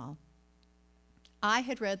second wall. I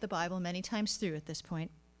had read the Bible many times through at this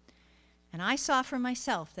point, and I saw for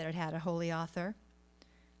myself that it had a holy author.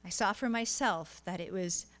 I saw for myself that it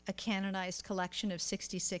was a canonized collection of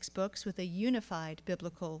 66 books with a unified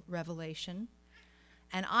biblical revelation.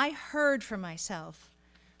 And I heard for myself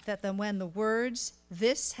that when the words,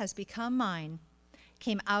 "This has become mine,"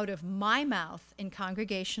 came out of my mouth in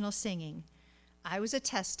congregational singing, I was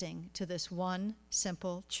attesting to this one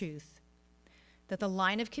simple truth: that the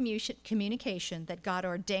line of communication that God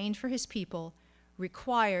ordained for his people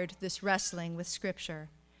required this wrestling with Scripture,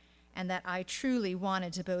 and that I truly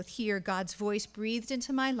wanted to both hear God's voice breathed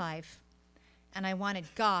into my life, and I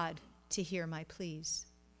wanted God to hear my pleas.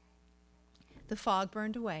 The fog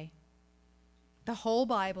burned away. The whole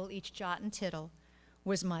Bible, each jot and tittle,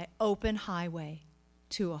 was my open highway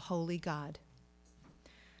to a holy God.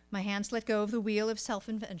 My hands let go of the wheel of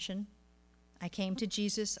self-invention. I came to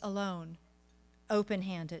Jesus alone,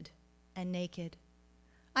 open-handed and naked.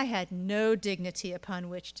 I had no dignity upon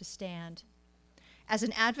which to stand. As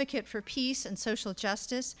an advocate for peace and social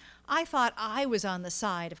justice, I thought I was on the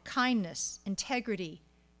side of kindness, integrity,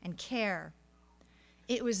 and care.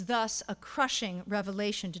 It was thus a crushing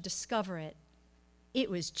revelation to discover it. It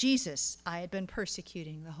was Jesus I had been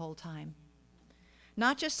persecuting the whole time.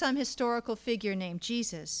 Not just some historical figure named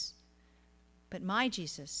Jesus, but my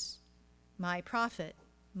Jesus, my prophet,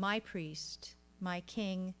 my priest, my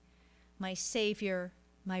king, my savior,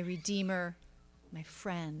 my redeemer, my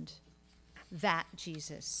friend. That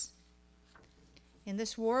Jesus. In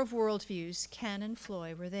this war of worldviews, Ken and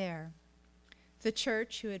Floy were there. The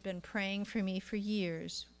church, who had been praying for me for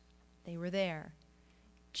years, they were there.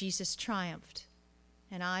 Jesus triumphed,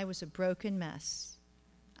 and I was a broken mess.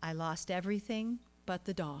 I lost everything but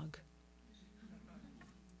the dog.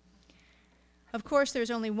 Of course,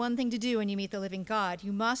 there's only one thing to do when you meet the living God.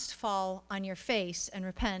 You must fall on your face and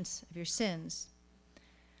repent of your sins.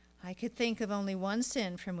 I could think of only one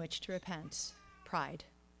sin from which to repent: pride.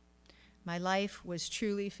 My life was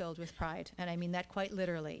truly filled with pride, and I mean that quite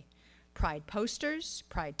literally. Pride posters,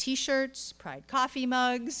 pride t-shirts, pride coffee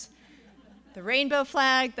mugs. The rainbow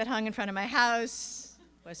flag that hung in front of my house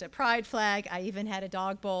was a pride flag. I even had a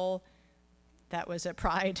dog bowl that was a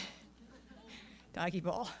pride doggy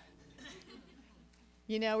bowl.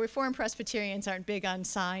 You know, Reformed Presbyterians aren't big on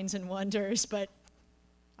signs and wonders, but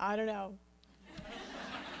I don't know.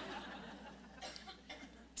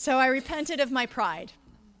 So I repented of my pride,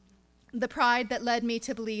 the pride that led me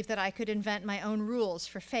to believe that I could invent my own rules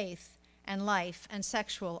for faith and life and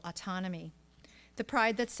sexual autonomy, the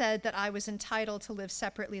pride that said that I was entitled to live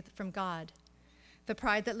separately from God, the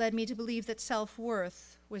pride that led me to believe that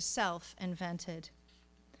self-worth was self-invented.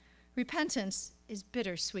 Repentance is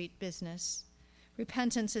bittersweet business.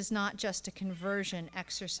 Repentance is not just a conversion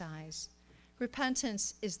exercise.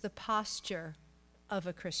 Repentance is the posture of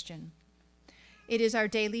a Christian. It is our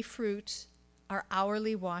daily fruit, our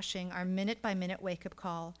hourly washing, our minute-by-minute wake-up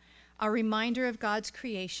call, our reminder of God's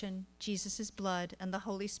creation, Jesus' blood, and the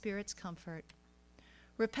Holy Spirit's comfort.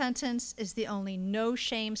 Repentance is the only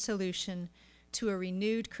no-shame solution to a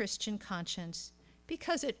renewed Christian conscience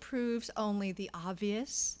because it proves only the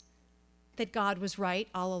obvious, that God was right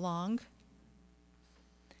all along.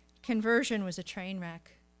 Conversion was a train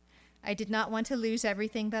wreck. I did not want to lose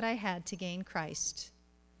everything that I had to gain Christ,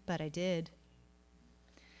 but I did.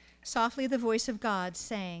 Softly the voice of God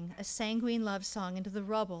sang a sanguine love song into the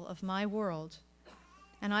rubble of my world,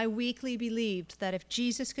 and I weakly believed that if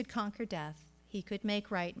Jesus could conquer death, he could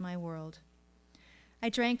make right my world. I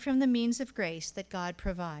drank from the means of grace that God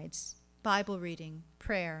provides: Bible reading,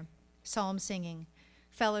 prayer, psalm singing,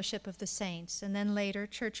 fellowship of the saints, and then later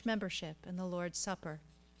church membership and the Lord's Supper.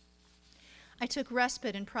 I took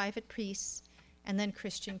respite in private peace and then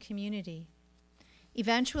Christian community.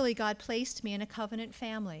 Eventually, God placed me in a covenant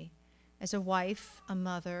family as a wife, a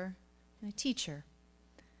mother, and a teacher.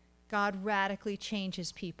 God radically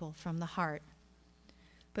changes people from the heart.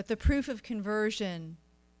 But the proof of conversion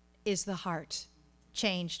is the heart,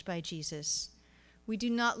 changed by Jesus. We do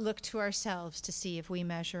not look to ourselves to see if we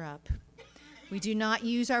measure up. We do not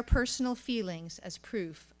use our personal feelings as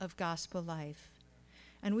proof of gospel life.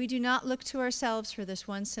 And we do not look to ourselves for this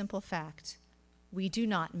one simple fact: we do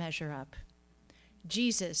not measure up.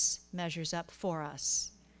 Jesus measures up for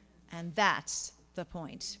us, and that's the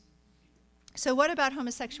point. So what about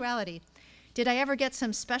homosexuality? Did I ever get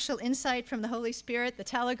some special insight from the Holy Spirit, the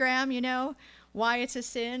telegram, why it's a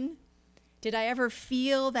sin? Did I ever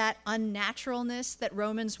feel that unnaturalness that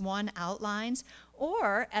Romans 1 outlines?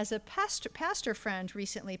 Or, as a pastor friend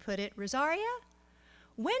recently put it, Rosaria,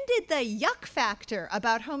 when did the yuck factor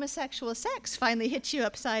about homosexual sex finally hit you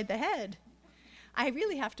upside the head? I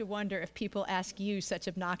really have to wonder if people ask you such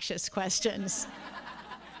obnoxious questions.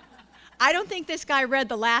 I don't think this guy read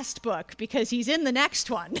the last book because he's in the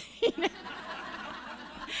next one.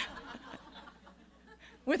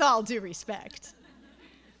 With all due respect.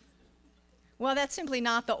 Well, that's simply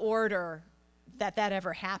not the order that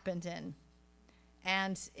ever happened in.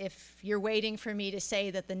 And if you're waiting for me to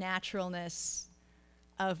say that the naturalness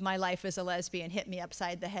of my life as a lesbian hit me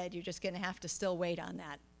upside the head, you're just going to have to still wait on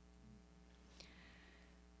that.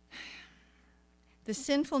 The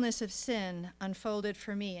sinfulness of sin unfolded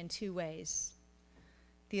for me in two ways: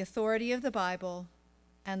 the authority of the Bible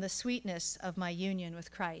and the sweetness of my union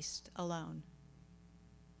with Christ alone.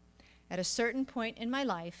 At a certain point in my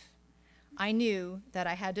life, I knew that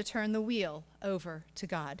I had to turn the wheel over to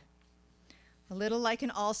God. A little like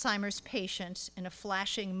an Alzheimer's patient in a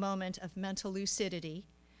flashing moment of mental lucidity,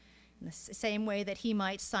 in the same way that he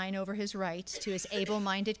might sign over his rights to his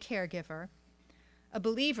able-minded caregiver, a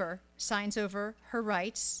believer signs over her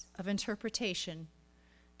rights of interpretation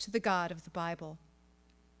to the God of the Bible.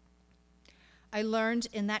 I learned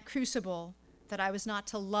in that crucible that I was not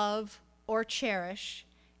to love or cherish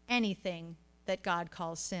anything that God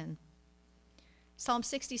calls sin. Psalm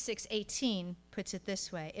 66:18 puts it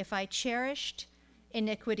this way: if I cherished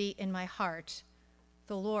iniquity in my heart,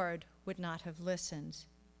 the Lord would not have listened.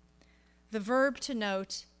 The verb to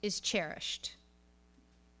note is cherished.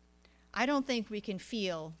 I don't think we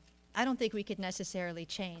could necessarily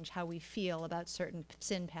change how we feel about certain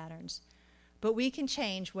sin patterns, but we can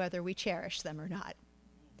change whether we cherish them or not.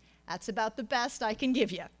 That's about the best I can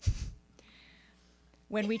give you.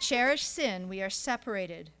 When we cherish sin, we are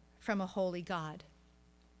separated from a holy God.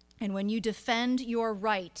 And when you defend your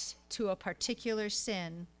right to a particular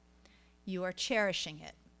sin, you are cherishing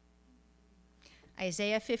it.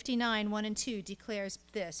 Isaiah 59:1-2 declares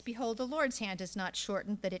this: behold, the Lord's hand is not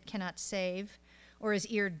shortened that it cannot save, or his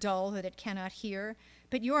ear dull that it cannot hear,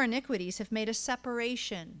 but your iniquities have made a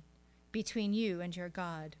separation between you and your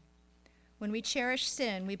God. When we cherish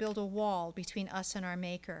sin, we build a wall between us and our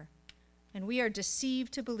Maker, and we are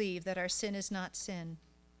deceived to believe that our sin is not sin.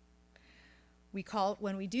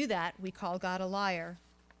 When we do that, we call God a liar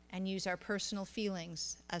and use our personal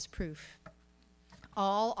feelings as proof.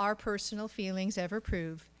 All our personal feelings ever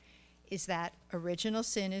prove is that original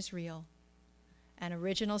sin is real, and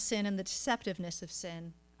original sin and the deceptiveness of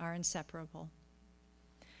sin are inseparable.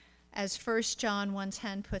 As 1 John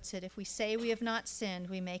 1:10 puts it, if we say we have not sinned,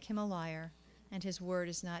 we make him a liar, and his word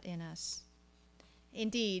is not in us.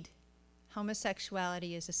 Indeed,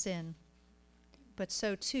 homosexuality is a sin, but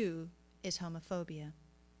so too is homophobia.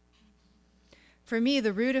 For me,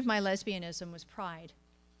 the root of my lesbianism was pride.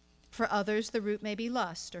 For others, the root may be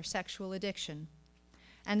lust or sexual addiction.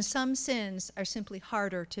 And some sins are simply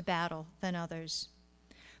harder to battle than others.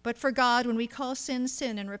 But for God, when we call sin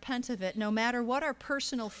sin and repent of it, no matter what our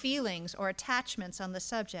personal feelings or attachments on the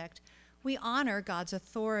subject, we honor God's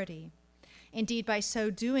authority. Indeed, by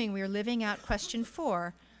so doing, we are living out question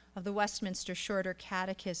 4 of the Westminster Shorter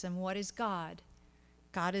Catechism: what is God?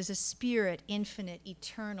 God is a spirit, infinite,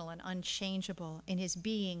 eternal, and unchangeable in his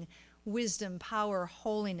being, wisdom, power,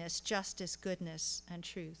 holiness, justice, goodness, and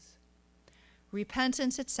truth.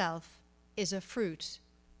 Repentance itself is a fruit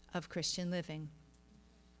of Christian living.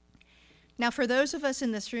 Now, for those of us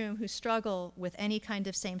in this room who struggle with any kind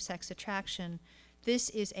of same-sex attraction, this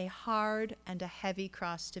is a hard and a heavy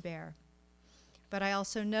cross to bear. But I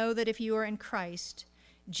also know that if you are in Christ,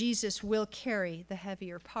 Jesus will carry the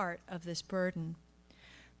heavier part of this burden.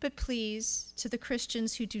 But please, to the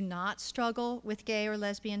Christians who do not struggle with gay or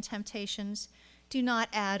lesbian temptations, do not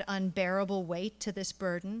add unbearable weight to this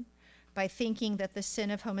burden by thinking that the sin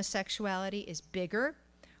of homosexuality is bigger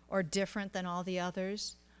or different than all the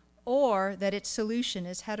others, or that its solution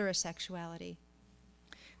is heterosexuality.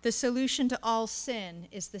 The solution to all sin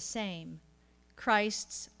is the same: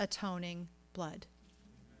 Christ's atoning blood.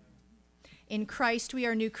 In Christ we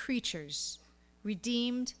are new creatures,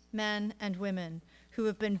 redeemed men and women who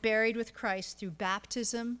have been buried with Christ through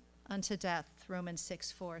baptism unto death, Romans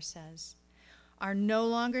 6:4 says, are no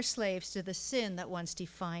longer slaves to the sin that once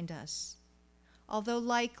defined us. Although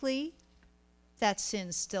likely that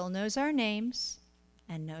sin still knows our names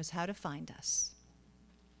and knows how to find us.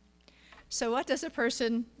 So what does a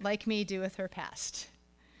person like me do with her past?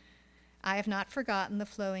 I have not forgotten the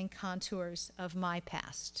flowing contours of my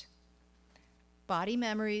past. Body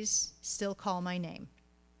memories still call my name,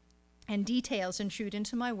 and details intrude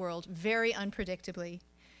into my world very unpredictably,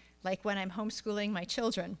 like when I'm homeschooling my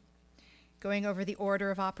children, going over the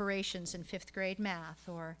order of operations in 5th grade math,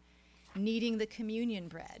 or kneading the communion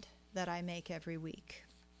bread that I make every week.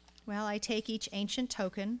 Well, I take each ancient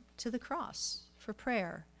token to the cross for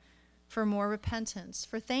prayer, for more repentance,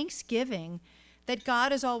 for thanksgiving that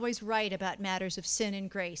God is always right about matters of sin and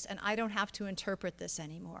grace, and I don't have to interpret this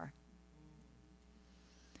anymore.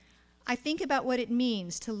 I think about what it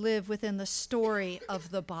means to live within the story of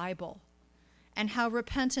the Bible and how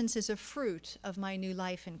repentance is a fruit of my new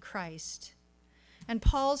life in Christ. And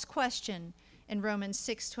Paul's question in Romans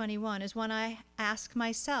 6:21 is one I ask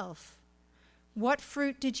myself: what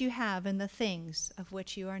fruit did you have in the things of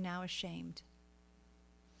which you are now ashamed?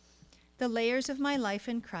 The layers of my life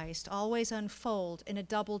in Christ always unfold in a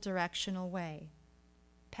double-directional way: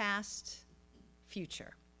 past,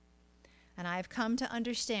 future. And I have come to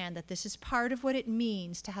understand that this is part of what it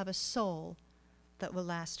means to have a soul that will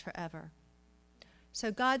last forever.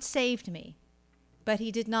 So God saved me, but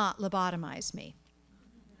he did not lobotomize me,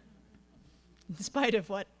 in spite of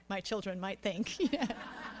what my children might think.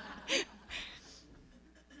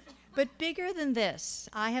 But bigger than this,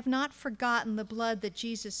 I have not forgotten the blood that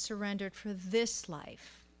Jesus surrendered for this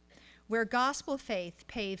life, where gospel faith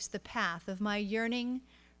paves the path of my yearning,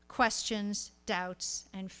 questions, doubts,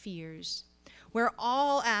 and fears, where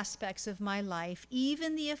all aspects of my life,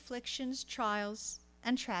 even the afflictions, trials,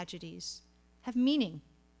 and tragedies, have meaning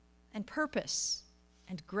and purpose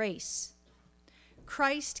and grace.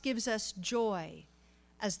 Christ gives us joy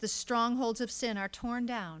as the strongholds of sin are torn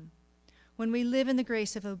down when we live in the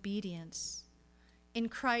grace of obedience. In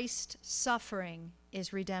Christ, suffering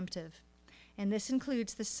is redemptive, and this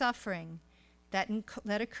includes the suffering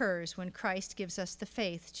that occurs when Christ gives us the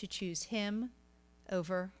faith to choose him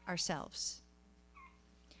over ourselves.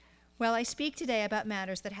 Well, I speak today about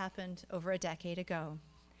matters that happened over a decade ago.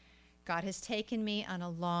 God has taken me on a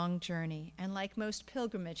long journey, and like most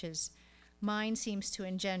pilgrimages, mine seems to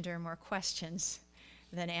engender more questions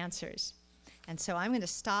than answers. And so I'm going to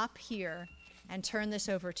stop here and turn this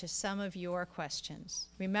over to some of your questions,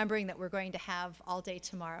 remembering that we're going to have all day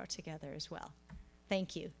tomorrow together as well.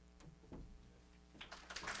 Thank you.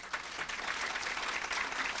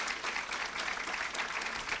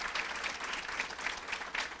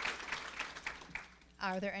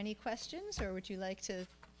 Are there any questions, or would you like to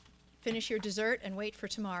finish your dessert and wait for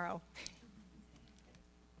tomorrow?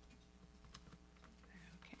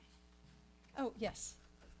 Okay. Oh, yes.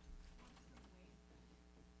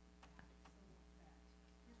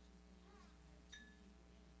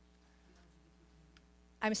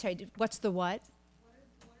 I'm sorry, what's the what?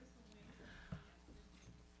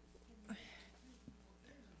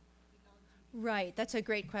 Right, that's a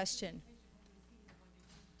great question.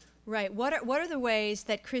 Right, what are the ways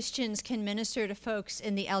that Christians can minister to folks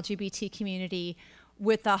in the LGBT community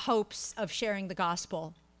with the hopes of sharing the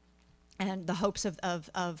gospel and the hopes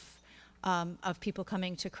of people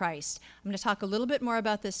coming to Christ? I'm going to talk a little bit more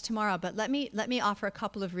about this tomorrow, but let me offer a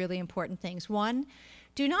couple of really important things. One,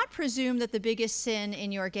 do not presume that the biggest sin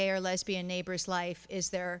in your gay or lesbian neighbor's life is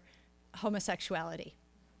their homosexuality.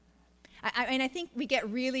 I think we get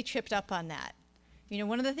really tripped up on that. You know,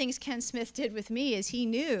 one of the things Ken Smith did with me is he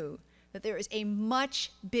knew that there was a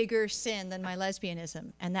much bigger sin than my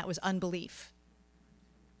lesbianism, and that was unbelief.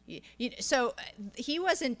 So he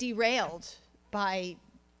wasn't derailed by,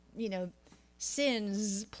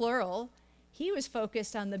 sins, plural. He was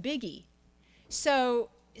focused on the biggie. So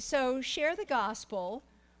share the gospel,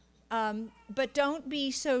 but don't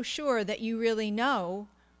be so sure that you really know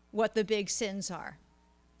what the big sins are.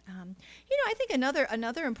 I think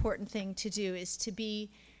another important thing to do is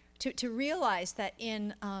to realize that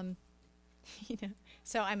in,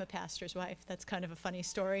 so I'm a pastor's wife. That's kind of a funny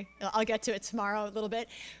story. I'll get to it tomorrow a little bit.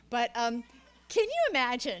 But can you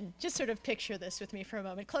imagine, just sort of picture this with me for a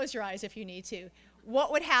moment, close your eyes if you need to,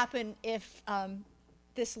 what would happen if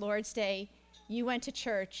this Lord's Day you went to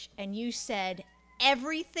church and you said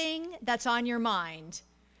everything that's on your mind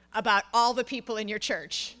about all the people in your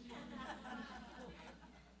church?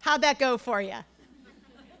 How'd that go for you?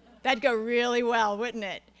 That'd go really well, wouldn't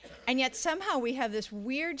it? And yet somehow we have this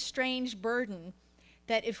weird, strange burden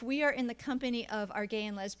that if we are in the company of our gay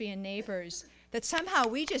and lesbian neighbors, that somehow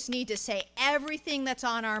we just need to say everything that's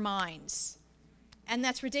on our minds. And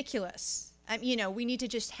that's ridiculous. We need to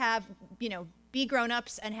just have, be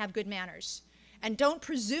grown-ups and have good manners. And don't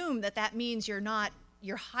presume that that means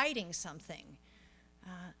you're hiding something.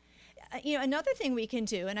 Another thing we can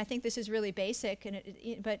do, and I think this is really basic,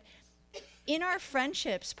 but in our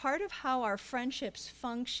friendships, part of how our friendships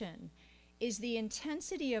function is the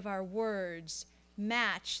intensity of our words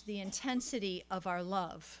match the intensity of our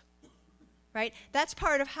love, right? That's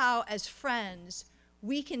part of how, as friends,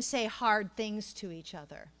 we can say hard things to each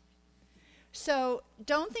other. So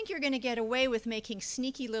don't think you're going to get away with making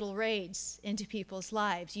sneaky little raids into people's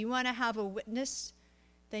lives. You want to have a witness,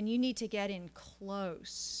 then you need to get in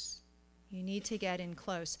close. You need to get in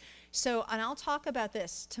close. So, and I'll talk about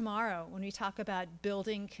this tomorrow when we talk about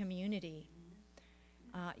building community.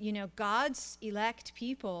 God's elect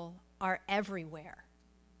people are everywhere.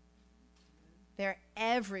 They're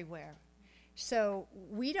everywhere. So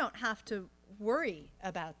we don't have to worry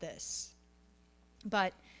about this.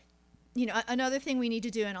 But, another thing we need to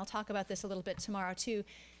do, and I'll talk about this a little bit tomorrow too,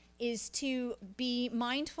 is to be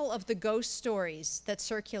mindful of the ghost stories that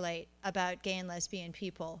circulate about gay and lesbian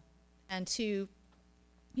people. And to,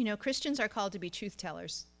 Christians are called to be truth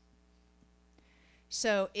tellers.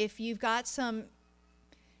 So if you've got some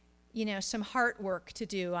heart work to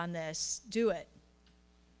do on this, do it.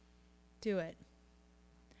 Do it.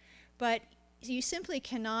 But, you simply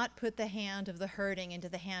cannot put the hand of the hurting into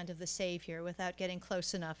the hand of the Savior without getting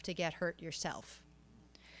close enough to get hurt yourself.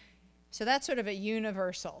 So that's sort of a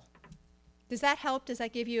universal. Does that help? Does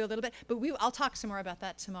that give you a little bit? But I'll talk some more about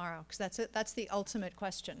that tomorrow, because that's the ultimate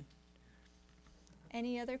question.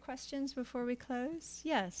 Any other questions before we close?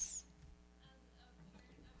 Yes.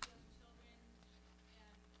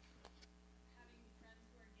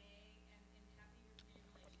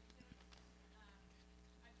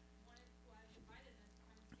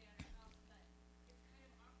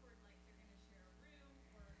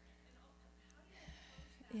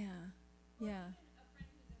 Yeah, yeah. A friend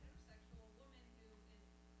who's a heterosexual woman who is,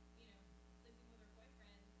 sleeping with her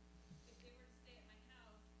boyfriend, if they were to stay at my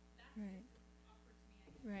house, that's Right. awkward to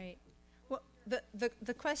me. Right. Well,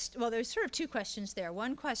 the question. Well, there's sort of two questions there.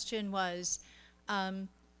 One question was,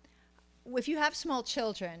 if you have small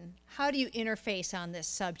children, how do you interface on this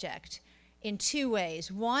subject? In two ways.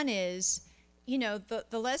 One is, the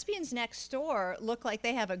lesbians next door look like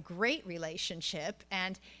they have a great relationship,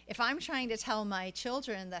 and if I'm trying to tell my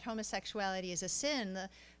children that homosexuality is a sin,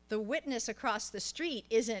 the witness across the street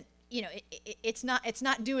isn't, it's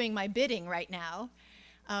not doing my bidding right now.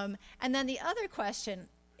 And then the other question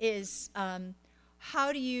is,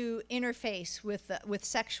 how do you interface with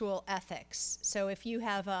sexual ethics? So if you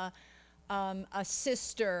have a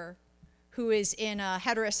sister who is in a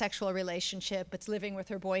heterosexual relationship but's living with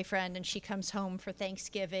her boyfriend and she comes home for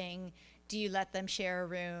Thanksgiving, do you let them share a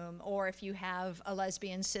room? Or if you have a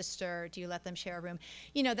lesbian sister, do you let them share a room?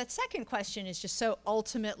 That second question is just so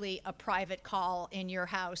ultimately a private call in your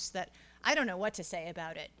house that I don't know what to say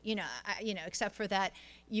about it, except for that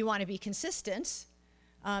you want to be consistent,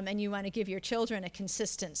 and you want to give your children a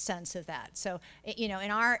consistent sense of that. So, in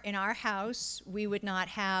our house, we would not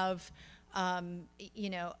have,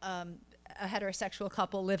 a heterosexual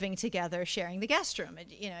couple living together sharing the guest room.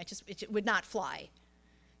 It would not fly.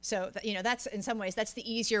 So, that's in some ways that's the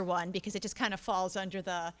easier one, because it just kind of falls under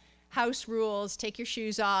the house rules. Take your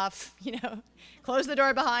shoes off, close the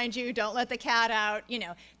door behind you, don't let the cat out.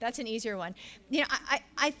 That's an easier one.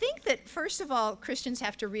 I think that first of all, Christians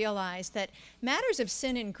have to realize that matters of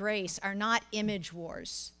sin and grace are not image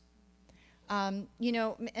wars. And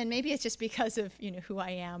maybe it's just because of, who I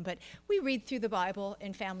am, but we read through the Bible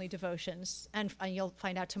in family devotions, and you'll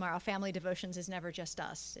find out tomorrow, family devotions is never just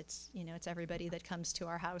us. It's, it's everybody that comes to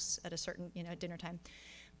our house at a certain, dinner time.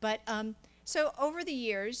 But so over the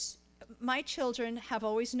years, my children have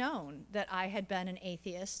always known that I had been an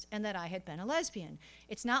atheist and that I had been a lesbian.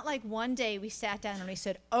 It's not like one day we sat down and we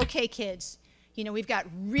said, okay, kids, we've got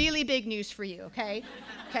really big news for you, okay?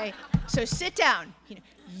 Okay, so sit down.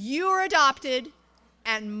 You were adopted,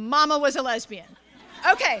 and Mama was a lesbian.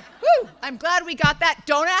 Okay, woo, I'm glad we got that.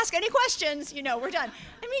 Don't ask any questions, we're done.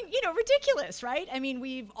 Ridiculous, right?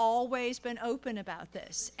 We've always been open about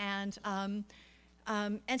this. And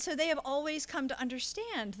so they have always come to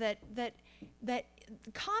understand that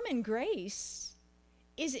common grace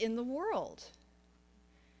is in the world.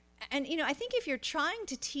 And, I think if you're trying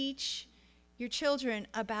to teach your children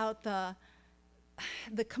about the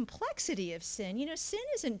complexity of sin, sin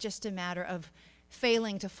isn't just a matter of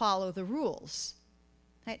failing to follow the rules.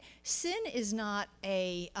 Right? Sin is not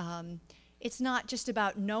it's not just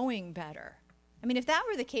about knowing better. If that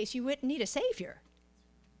were the case, you wouldn't need a savior.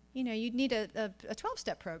 You'd need a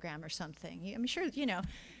 12-step program or something. I'm sure,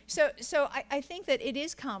 So I think that it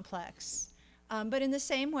is complex. But in the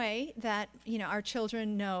same way that, our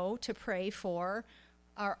children know to pray for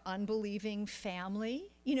our unbelieving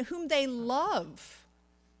family, whom they love.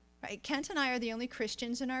 Right? Kent and I are the only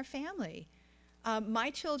Christians in our family. My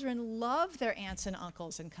children love their aunts and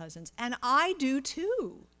uncles and cousins, and I do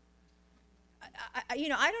too. I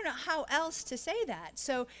don't know how else to say that.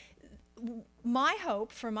 So my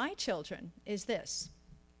hope for my children is this,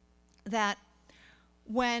 that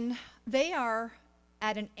when they are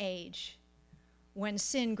at an age when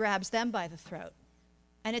sin grabs them by the throat,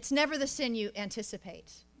 and it's never the sin you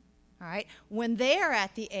anticipate, all right? When they are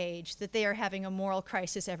at the age that they are having a moral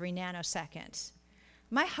crisis every nanosecond,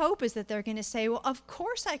 my hope is that they're going to say, well, of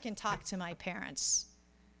course I can talk to my parents.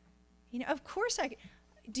 Of course I can.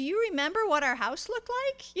 Do you remember what our house looked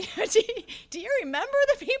like? Do you remember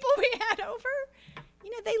the people we had over?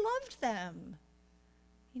 They loved them.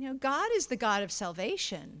 God is the God of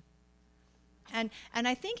salvation. And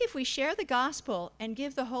I think if we share the gospel and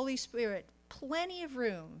give the Holy Spirit plenty of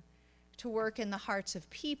room to work in the hearts of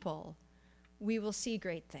people, we will see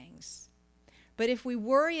great things. But if we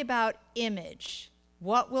worry about image,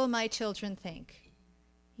 what will my children think?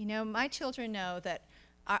 My children know that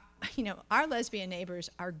our lesbian neighbors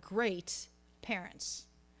are great parents.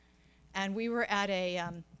 And we were at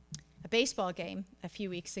a baseball game a few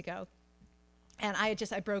weeks ago, and I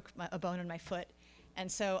broke a bone in my foot,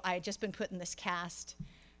 and so I had just been put in this cast,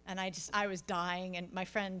 and I was dying, and my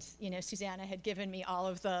friend, Susanna, had given me all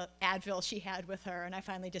of the Advil she had with her, and I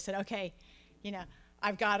finally just said, okay,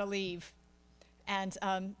 I've got to leave. And,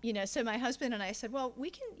 so my husband and I said, well, we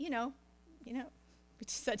can, we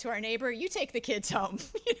just said to our neighbor, you take the kids home,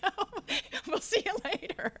 we'll see you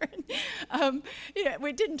later.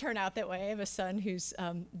 It didn't turn out that way. I have a son who's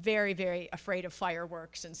very, very afraid of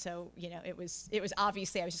fireworks. And so, it was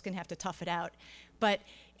obviously I was just going to have to tough it out. But,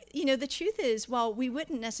 the truth is, while we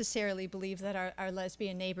wouldn't necessarily believe that our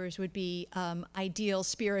lesbian neighbors would be ideal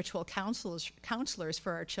spiritual counselors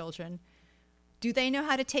for our children, do they know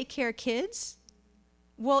how to take care of kids?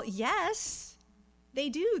 Well, yes, they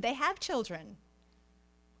do. They have children.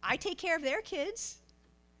 I take care of their kids.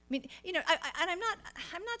 I mean, and I'm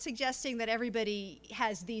not suggesting that everybody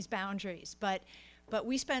has these boundaries, but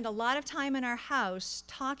we spend a lot of time in our house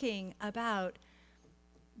talking about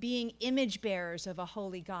being image bearers of a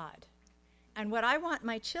holy God. And what I want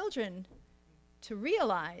my children to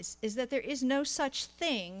realize is that there is no such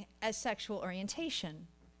thing as sexual orientation.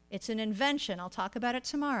 It's an invention. I'll talk about it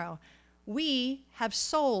tomorrow. We have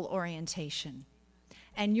soul orientation.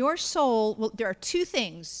 And your soul, there are two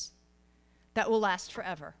things that will last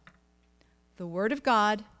forever: the Word of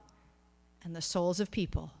God and the souls of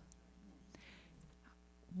people.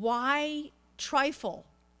 Why trifle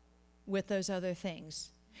with those other things?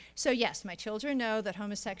 So yes, my children know that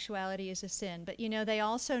homosexuality is a sin, but they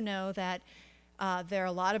also know that there are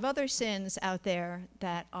a lot of other sins out there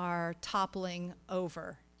that are toppling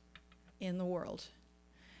over in the world.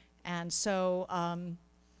 And so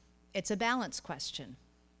it's a balance question.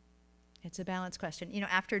 It's a balance question.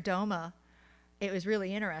 After DOMA, it was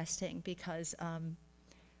really interesting because,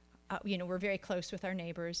 we're very close with our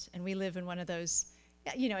neighbors, and we live in one of those,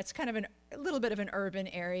 it's kind of a little bit of an urban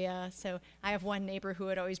area. So I have one neighbor who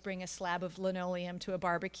would always bring a slab of linoleum to a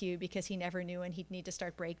barbecue because he never knew when he'd need to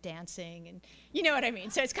start break dancing, and you know what I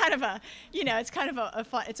mean. So it's kind of a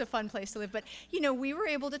fun place to live. But we were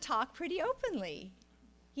able to talk pretty openly,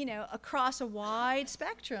 across a wide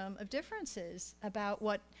spectrum of differences about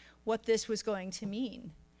what this was going to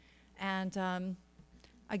mean. And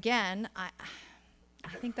again, I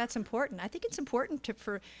think that's important. I think it's important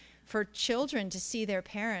for children to see their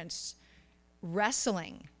parents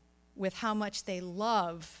wrestling with how much they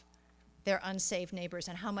love their unsaved neighbors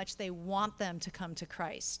and how much they want them to come to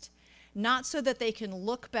Christ. Not so that they can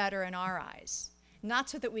look better in our eyes, not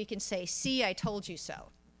so that we can say, see, I told you so,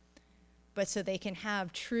 but so they can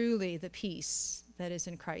have truly the peace that is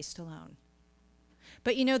in Christ alone.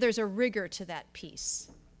 But there's a rigor to that peace.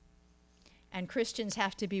 And Christians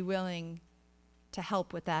have to be willing to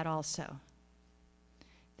help with that also.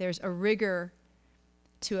 There's a rigor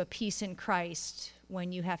to a peace in Christ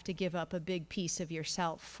when you have to give up a big piece of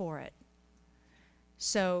yourself for it.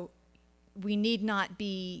 So we need not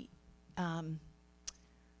be,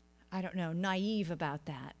 naive about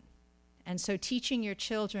that. And so teaching your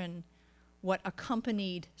children what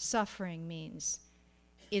accompanied suffering means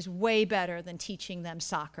is way better than teaching them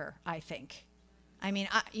soccer, I think. I mean,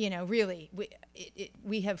 really,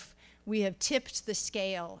 we have tipped the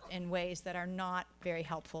scale in ways that are not very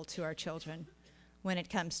helpful to our children when it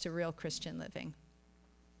comes to real Christian living.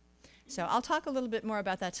 So I'll talk a little bit more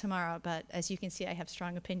about that tomorrow, but as you can see, I have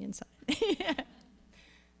strong opinions on it.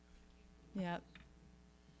 Yeah.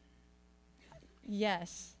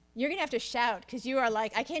 Yes. You're going to have to shout because you are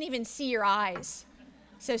like, I can't even see your eyes.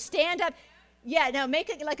 So stand up. Yeah, no, make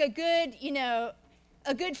it like a good,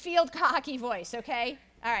 a good field hockey voice, okay?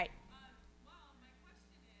 All right. Well, my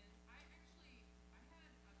question is, I had a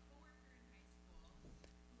coworker in high school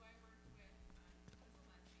who I worked with who was a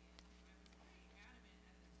lesbian. I was pretty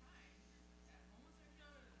adamant at the time that homosexuality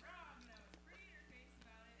was wrong, and I was pretty in her face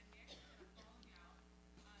about it, and we actually ended up falling out.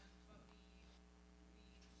 But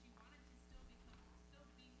she wanted to still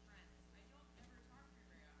be friends. I don't ever talk to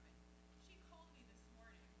her very often. She called me this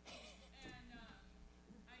morning, and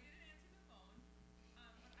I didn't answer the phone.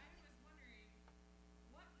 But I was wondering,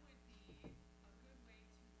 what would be a good way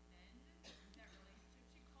to mend that relationship?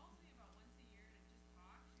 She calls me about once a year to just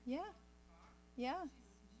talk. She Yeah. wants to talk. Yeah.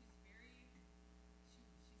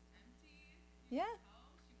 She's empty. Yeah.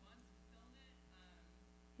 She wants fulfillment.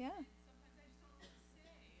 Yeah. And sometimes I just don't know what to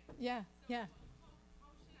say. Yeah. Yeah. How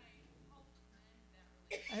should I help mend that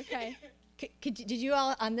relationship? Okay. Did you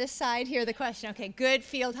all on this side hear the question? Okay, good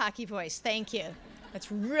field hockey voice. Thank you.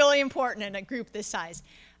 That's really important in a group this size.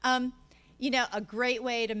 A great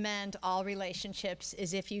way to mend all relationships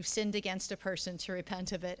is if you've sinned against a person to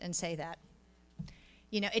repent of it and say that.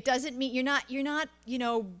 It doesn't mean you're not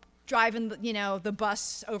driving, the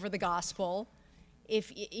bus over the gospel.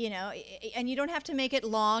 If and you don't have to make it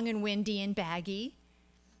long and windy and baggy,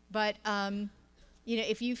 but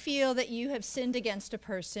if you feel that you have sinned against a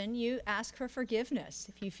person, you ask for forgiveness.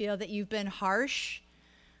 If you feel that you've been harsh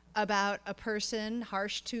to a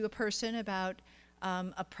person about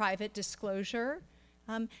a private disclosure,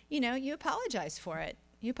 you apologize for it.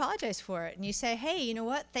 And you say, hey, you know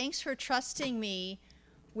what? Thanks for trusting me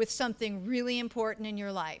with something really important in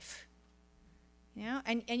your life.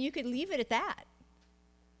 And you could leave it at that.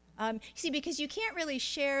 See, because you can't really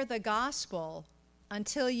share the gospel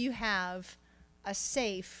until you have a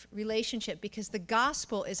safe relationship, because the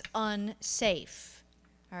gospel is unsafe.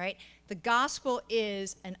 All right? The gospel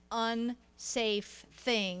is an unsafe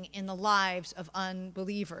thing in the lives of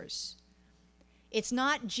unbelievers. It's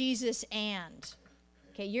not Jesus and.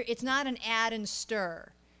 Okay, it's not an add and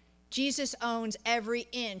stir. Jesus owns every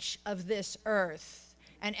inch of this earth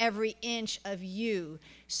and every inch of you.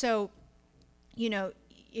 So,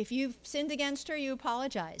 if you've sinned against her, you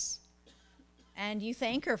apologize. And you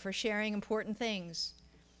thank her for sharing important things.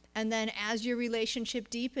 And then as your relationship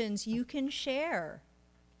deepens, you can share.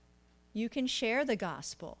 You can share the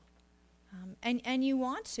gospel. And you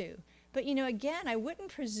want to. But, again, I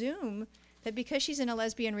wouldn't presume that because she's in a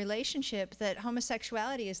lesbian relationship that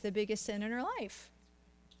homosexuality is the biggest sin in her life.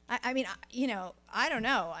 I mean, I don't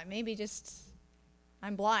know.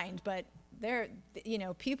 I'm blind, but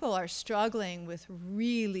people are struggling with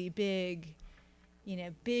really big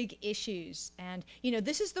issues. And,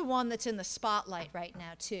 this is the one that's in the spotlight right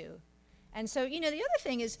now, too. And so, the other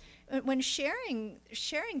thing is when sharing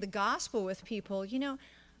the gospel with people,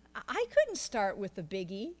 I couldn't start with the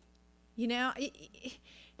biggie.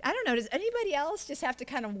 I don't know, does anybody else just have to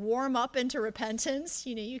kind of warm up into repentance?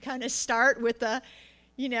 You kind of start with the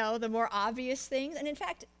more obvious things. And in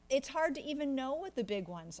fact, it's hard to even know what the big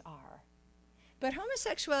ones are. But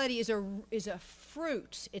homosexuality is a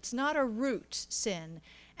fruit. It's not a root sin.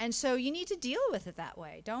 And so you need to deal with it that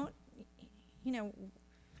way.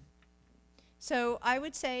 So I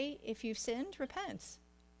would say if you've sinned, repent.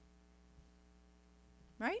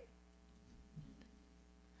 Right?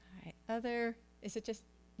 All right. Is it just,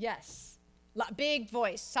 yes. Big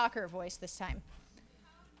voice, soccer voice this time.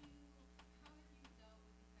 How have you dealt with the fact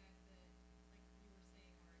that, like you were saying, where it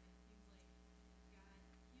seems like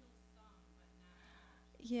God heals some, but not?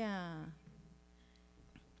 Yeah.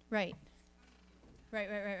 Right.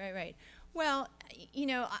 Right. Well,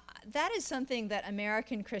 that is something that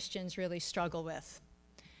American Christians really struggle with.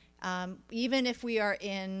 Even if we are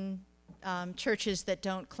in churches that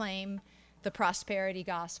don't claim the prosperity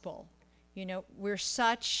gospel, we're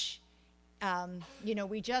such, we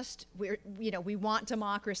want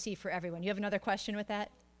democracy for everyone. You have another question with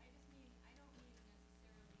that?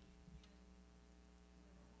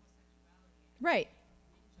 I don't mean necessarily with homosexuality. Right.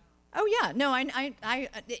 Oh yeah, no,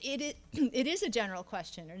 it is a general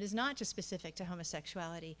question. It is not just specific to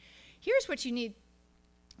homosexuality. Here's what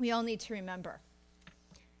we all need to remember,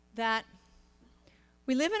 that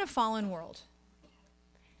we live in a fallen world.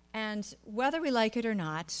 And whether we like it or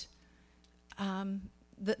not,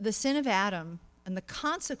 the sin of Adam and the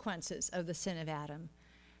consequences of the sin of Adam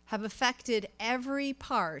have affected every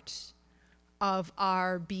part of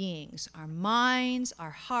our beings, our minds,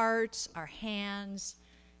 our hearts, our hands.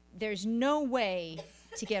 There's no way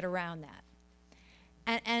to get around that.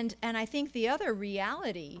 And I think the other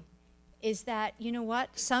reality is that,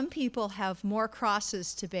 some people have more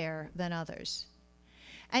crosses to bear than others.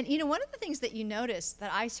 And, one of the things that you notice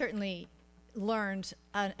that I certainly learned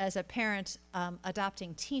as a parent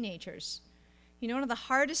adopting teenagers, one of the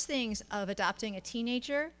hardest things of adopting a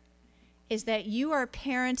teenager is that you are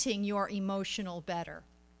parenting your emotional better.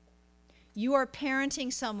 You are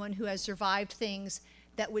parenting someone who has survived things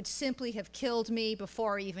that would simply have killed me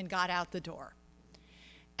before I even got out the door.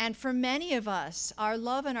 And for many of us, our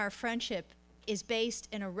love and our friendship is based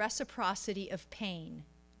in a reciprocity of pain.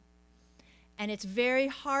 And it's very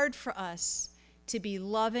hard for us to be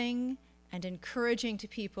loving and encouraging to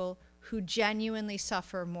people who genuinely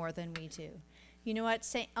suffer more than we do. You know what?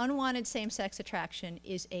 Unwanted same-sex attraction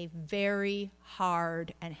is a very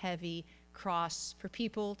hard and heavy cross for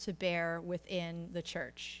people to bear within the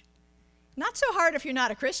church. Not so hard if you're not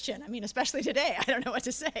a Christian. I mean, especially today, I don't know what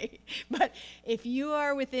to say. But if you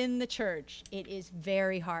are within the church, it is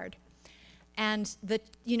very hard. And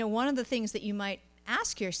one of the things that you might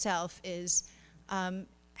ask yourself is,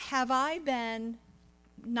 have I been,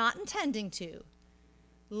 not intending to,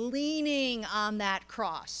 leaning on that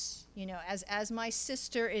cross, as my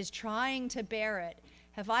sister is trying to bear it?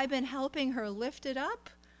 Have I been helping her lift it up,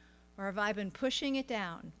 or have I been pushing it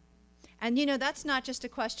down? And that's not just a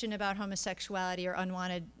question about homosexuality or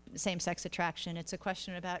unwanted same-sex attraction. It's a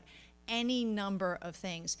question about any number of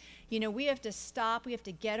things. We have to stop, we have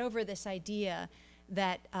to get over this idea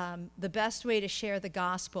that the best way to share the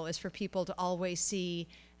gospel is for people to always see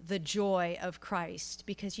the joy of Christ,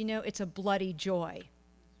 because it's a bloody joy.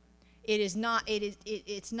 It's not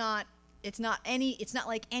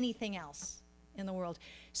like anything else in the world.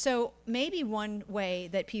 So maybe one way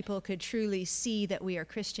that people could truly see that we are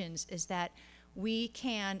Christians is that we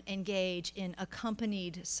can engage in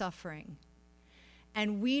accompanied suffering.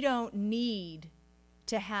 And we don't need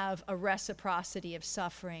to have a reciprocity of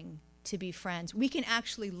suffering to be friends. We can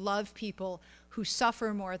actually love people who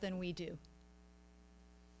suffer more than we do.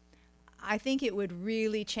 I think it would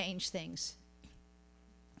really change things,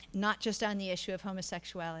 not just on the issue of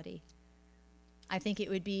homosexuality. I think it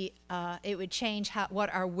would change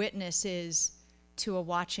what our witness is to a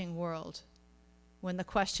watching world when the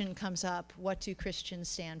question comes up, what do Christians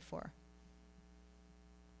stand for?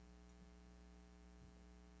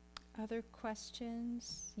 Other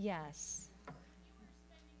questions? Yes. You were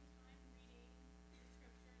spending time reading the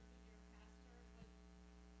scriptures with your pastor.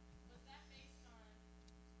 Was that based on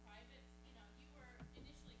private? You were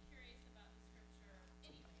initially curious about the scripture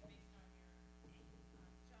anyway, based on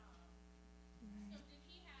your job. So did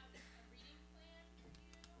he have a reading plan for you,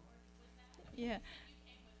 or was that? Yeah. You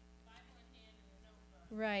came with Bible in hand and a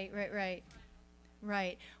notebook.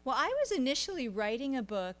 Right. Well, I was initially writing a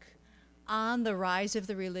book on the rise of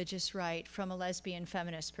the religious right from a lesbian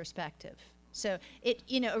feminist perspective. So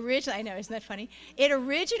originally, I know, isn't that funny? It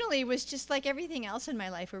originally was just like everything else in my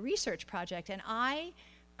life, a research project, and I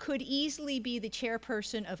could easily be the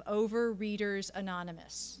chairperson of Overreaders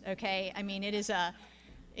Anonymous. Okay, I mean, it is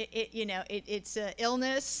it's an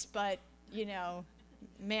illness, but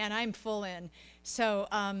man, I'm full in. So,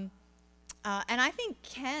 and I think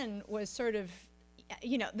Ken was sort of.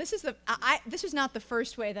 This was not the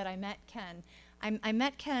first way that I met Ken. I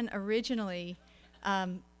met Ken originally,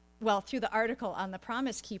 through the article on the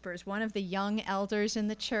Promise Keepers. One of the young elders in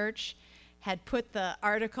the church had put the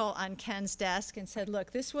article on Ken's desk and said,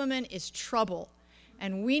 look, this woman is trouble,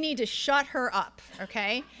 and we need to shut her up,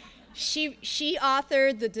 okay? She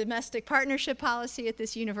authored the domestic partnership policy at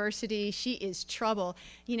this university. She is trouble.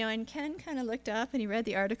 And Ken kind of looked up and he read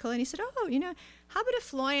the article and he said, how about if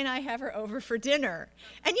Floy and I have her over for dinner?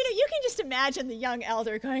 And you can just imagine the young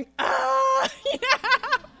elder going, what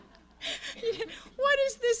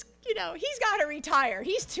is this? He's got to retire.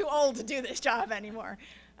 He's too old to do this job anymore.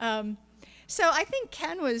 So I think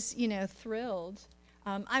Ken was, thrilled.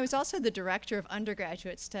 I was also the director of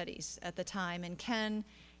undergraduate studies at the time, and Ken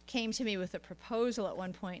came to me with a proposal at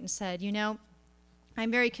one point and said,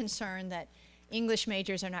 I'm very concerned that English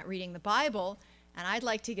majors are not reading the Bible, and I'd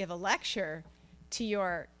like to give a lecture to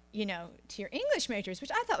your English majors, which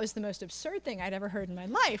I thought was the most absurd thing I'd ever heard in my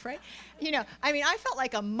life, right? I felt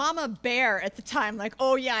like a mama bear at the time, like,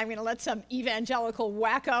 oh yeah, I'm gonna let some evangelical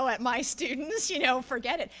wacko at my students,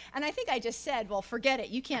 forget it. And I think I just said, well, forget it,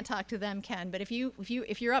 you can't talk to them, Ken, but if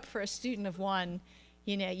you're up for a student of one,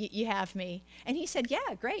 you have me. And he said,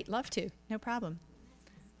 yeah, great, love to, no problem.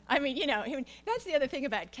 That's the other thing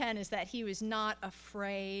about Ken, is that he was not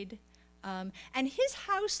afraid. And his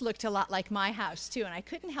house looked a lot like my house, too, and I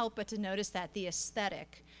couldn't help but to notice that, the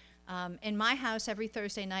aesthetic. In my house, every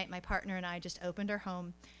Thursday night, my partner and I just opened our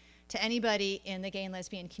home to anybody in the gay and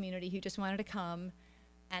lesbian community who just wanted to come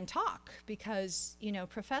and talk, because,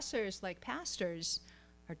 professors, like pastors,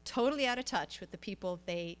 are totally out of touch with the people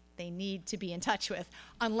they need to be in touch with,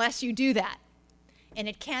 unless you do that. And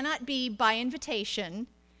it cannot be by invitation,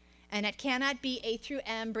 and it cannot be A through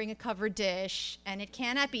M, bring a covered dish, and it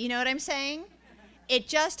cannot be, you know what I'm saying? It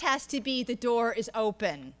just has to be the door is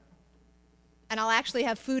open, and I'll actually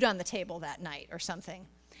have food on the table that night or something.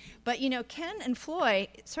 But, Ken and Floy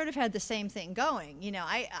sort of had the same thing going.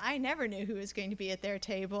 I never knew who was going to be at their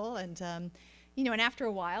table, and, and after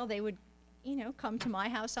a while they would, come to my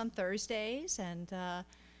house on Thursdays, and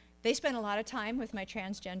they spent a lot of time with my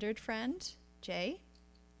transgendered friend, Jay,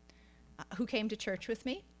 who came to church with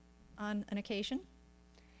me on an occasion.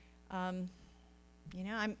 I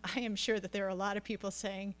am sure that there are a lot of people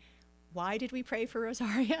saying, why did we pray for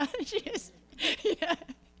Rosaria?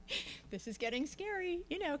 This is getting scary,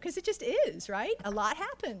 because it just is, right? A lot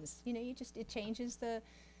happens. It changes the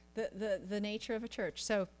nature of a church.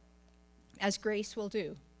 So, as grace will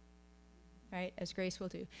do, right? As grace will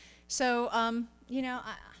do. So, I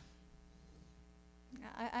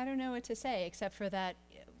don't know what to say except for that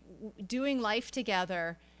doing life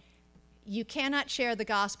together, you cannot share the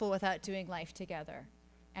gospel without doing life together.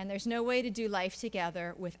 And there's no way to do life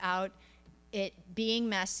together without it being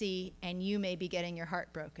messy and you may be getting your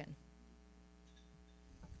heart broken.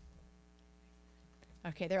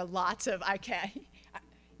 Okay, there are lots of, okay.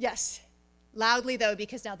 Yes, loudly though,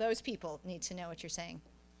 because now those people need to know what you're saying.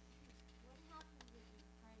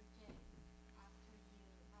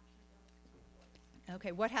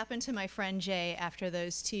 Okay, what happened to my friend Jay after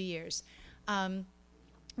those 2 years? Well,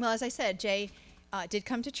 as I said, Jay did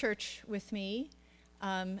come to church with me.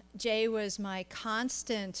 Jay was my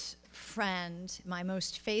constant friend, my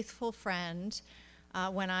most faithful friend.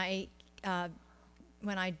 When I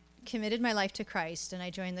committed my life to Christ and I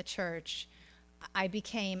joined the church, I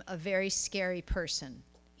became a very scary person.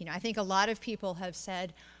 You know, I think a lot of people have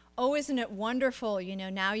said, "Oh, isn't it wonderful? You know,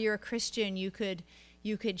 now you're a Christian, you could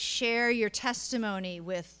share your testimony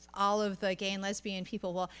with all of the gay and lesbian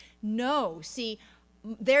people." Well, no. See,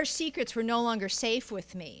 their secrets were no longer safe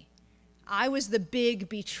with me. I was the big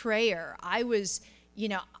betrayer. I was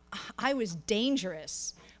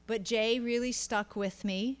dangerous. But Jay really stuck with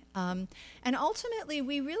me. And ultimately,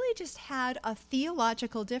 we really just had a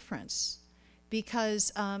theological difference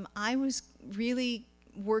because I was really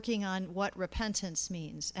working on what repentance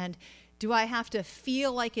means. And do I have to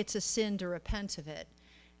feel like it's a sin to repent of it?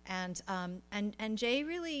 And Jay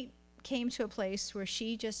really came to a place where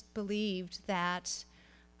she just believed that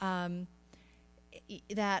our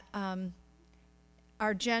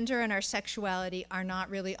gender and our sexuality are not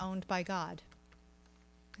really owned by God.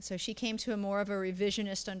 So she came to a more of a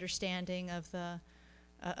revisionist understanding of the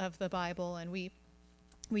Bible, and we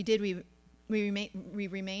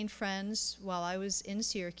remained friends while I was in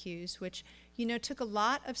Syracuse, which, you know, took a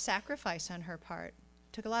lot of sacrifice on her part,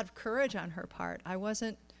 took a lot of courage on her part. I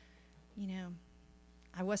wasn't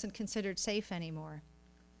considered safe anymore.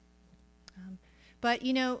 But,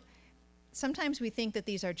 you know, sometimes we think that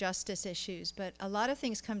these are justice issues, but a lot of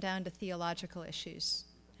things come down to theological issues.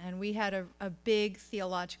 And we had a big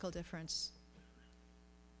theological difference.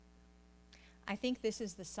 I think this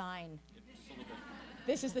is the sign.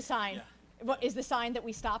 This is the sign. Yeah. What is the sign that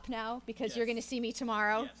we stop now because Yes. you're going to see me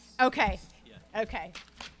tomorrow? Yes. Okay. Yeah. Okay.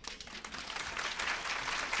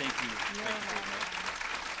 Thank you. You're welcome.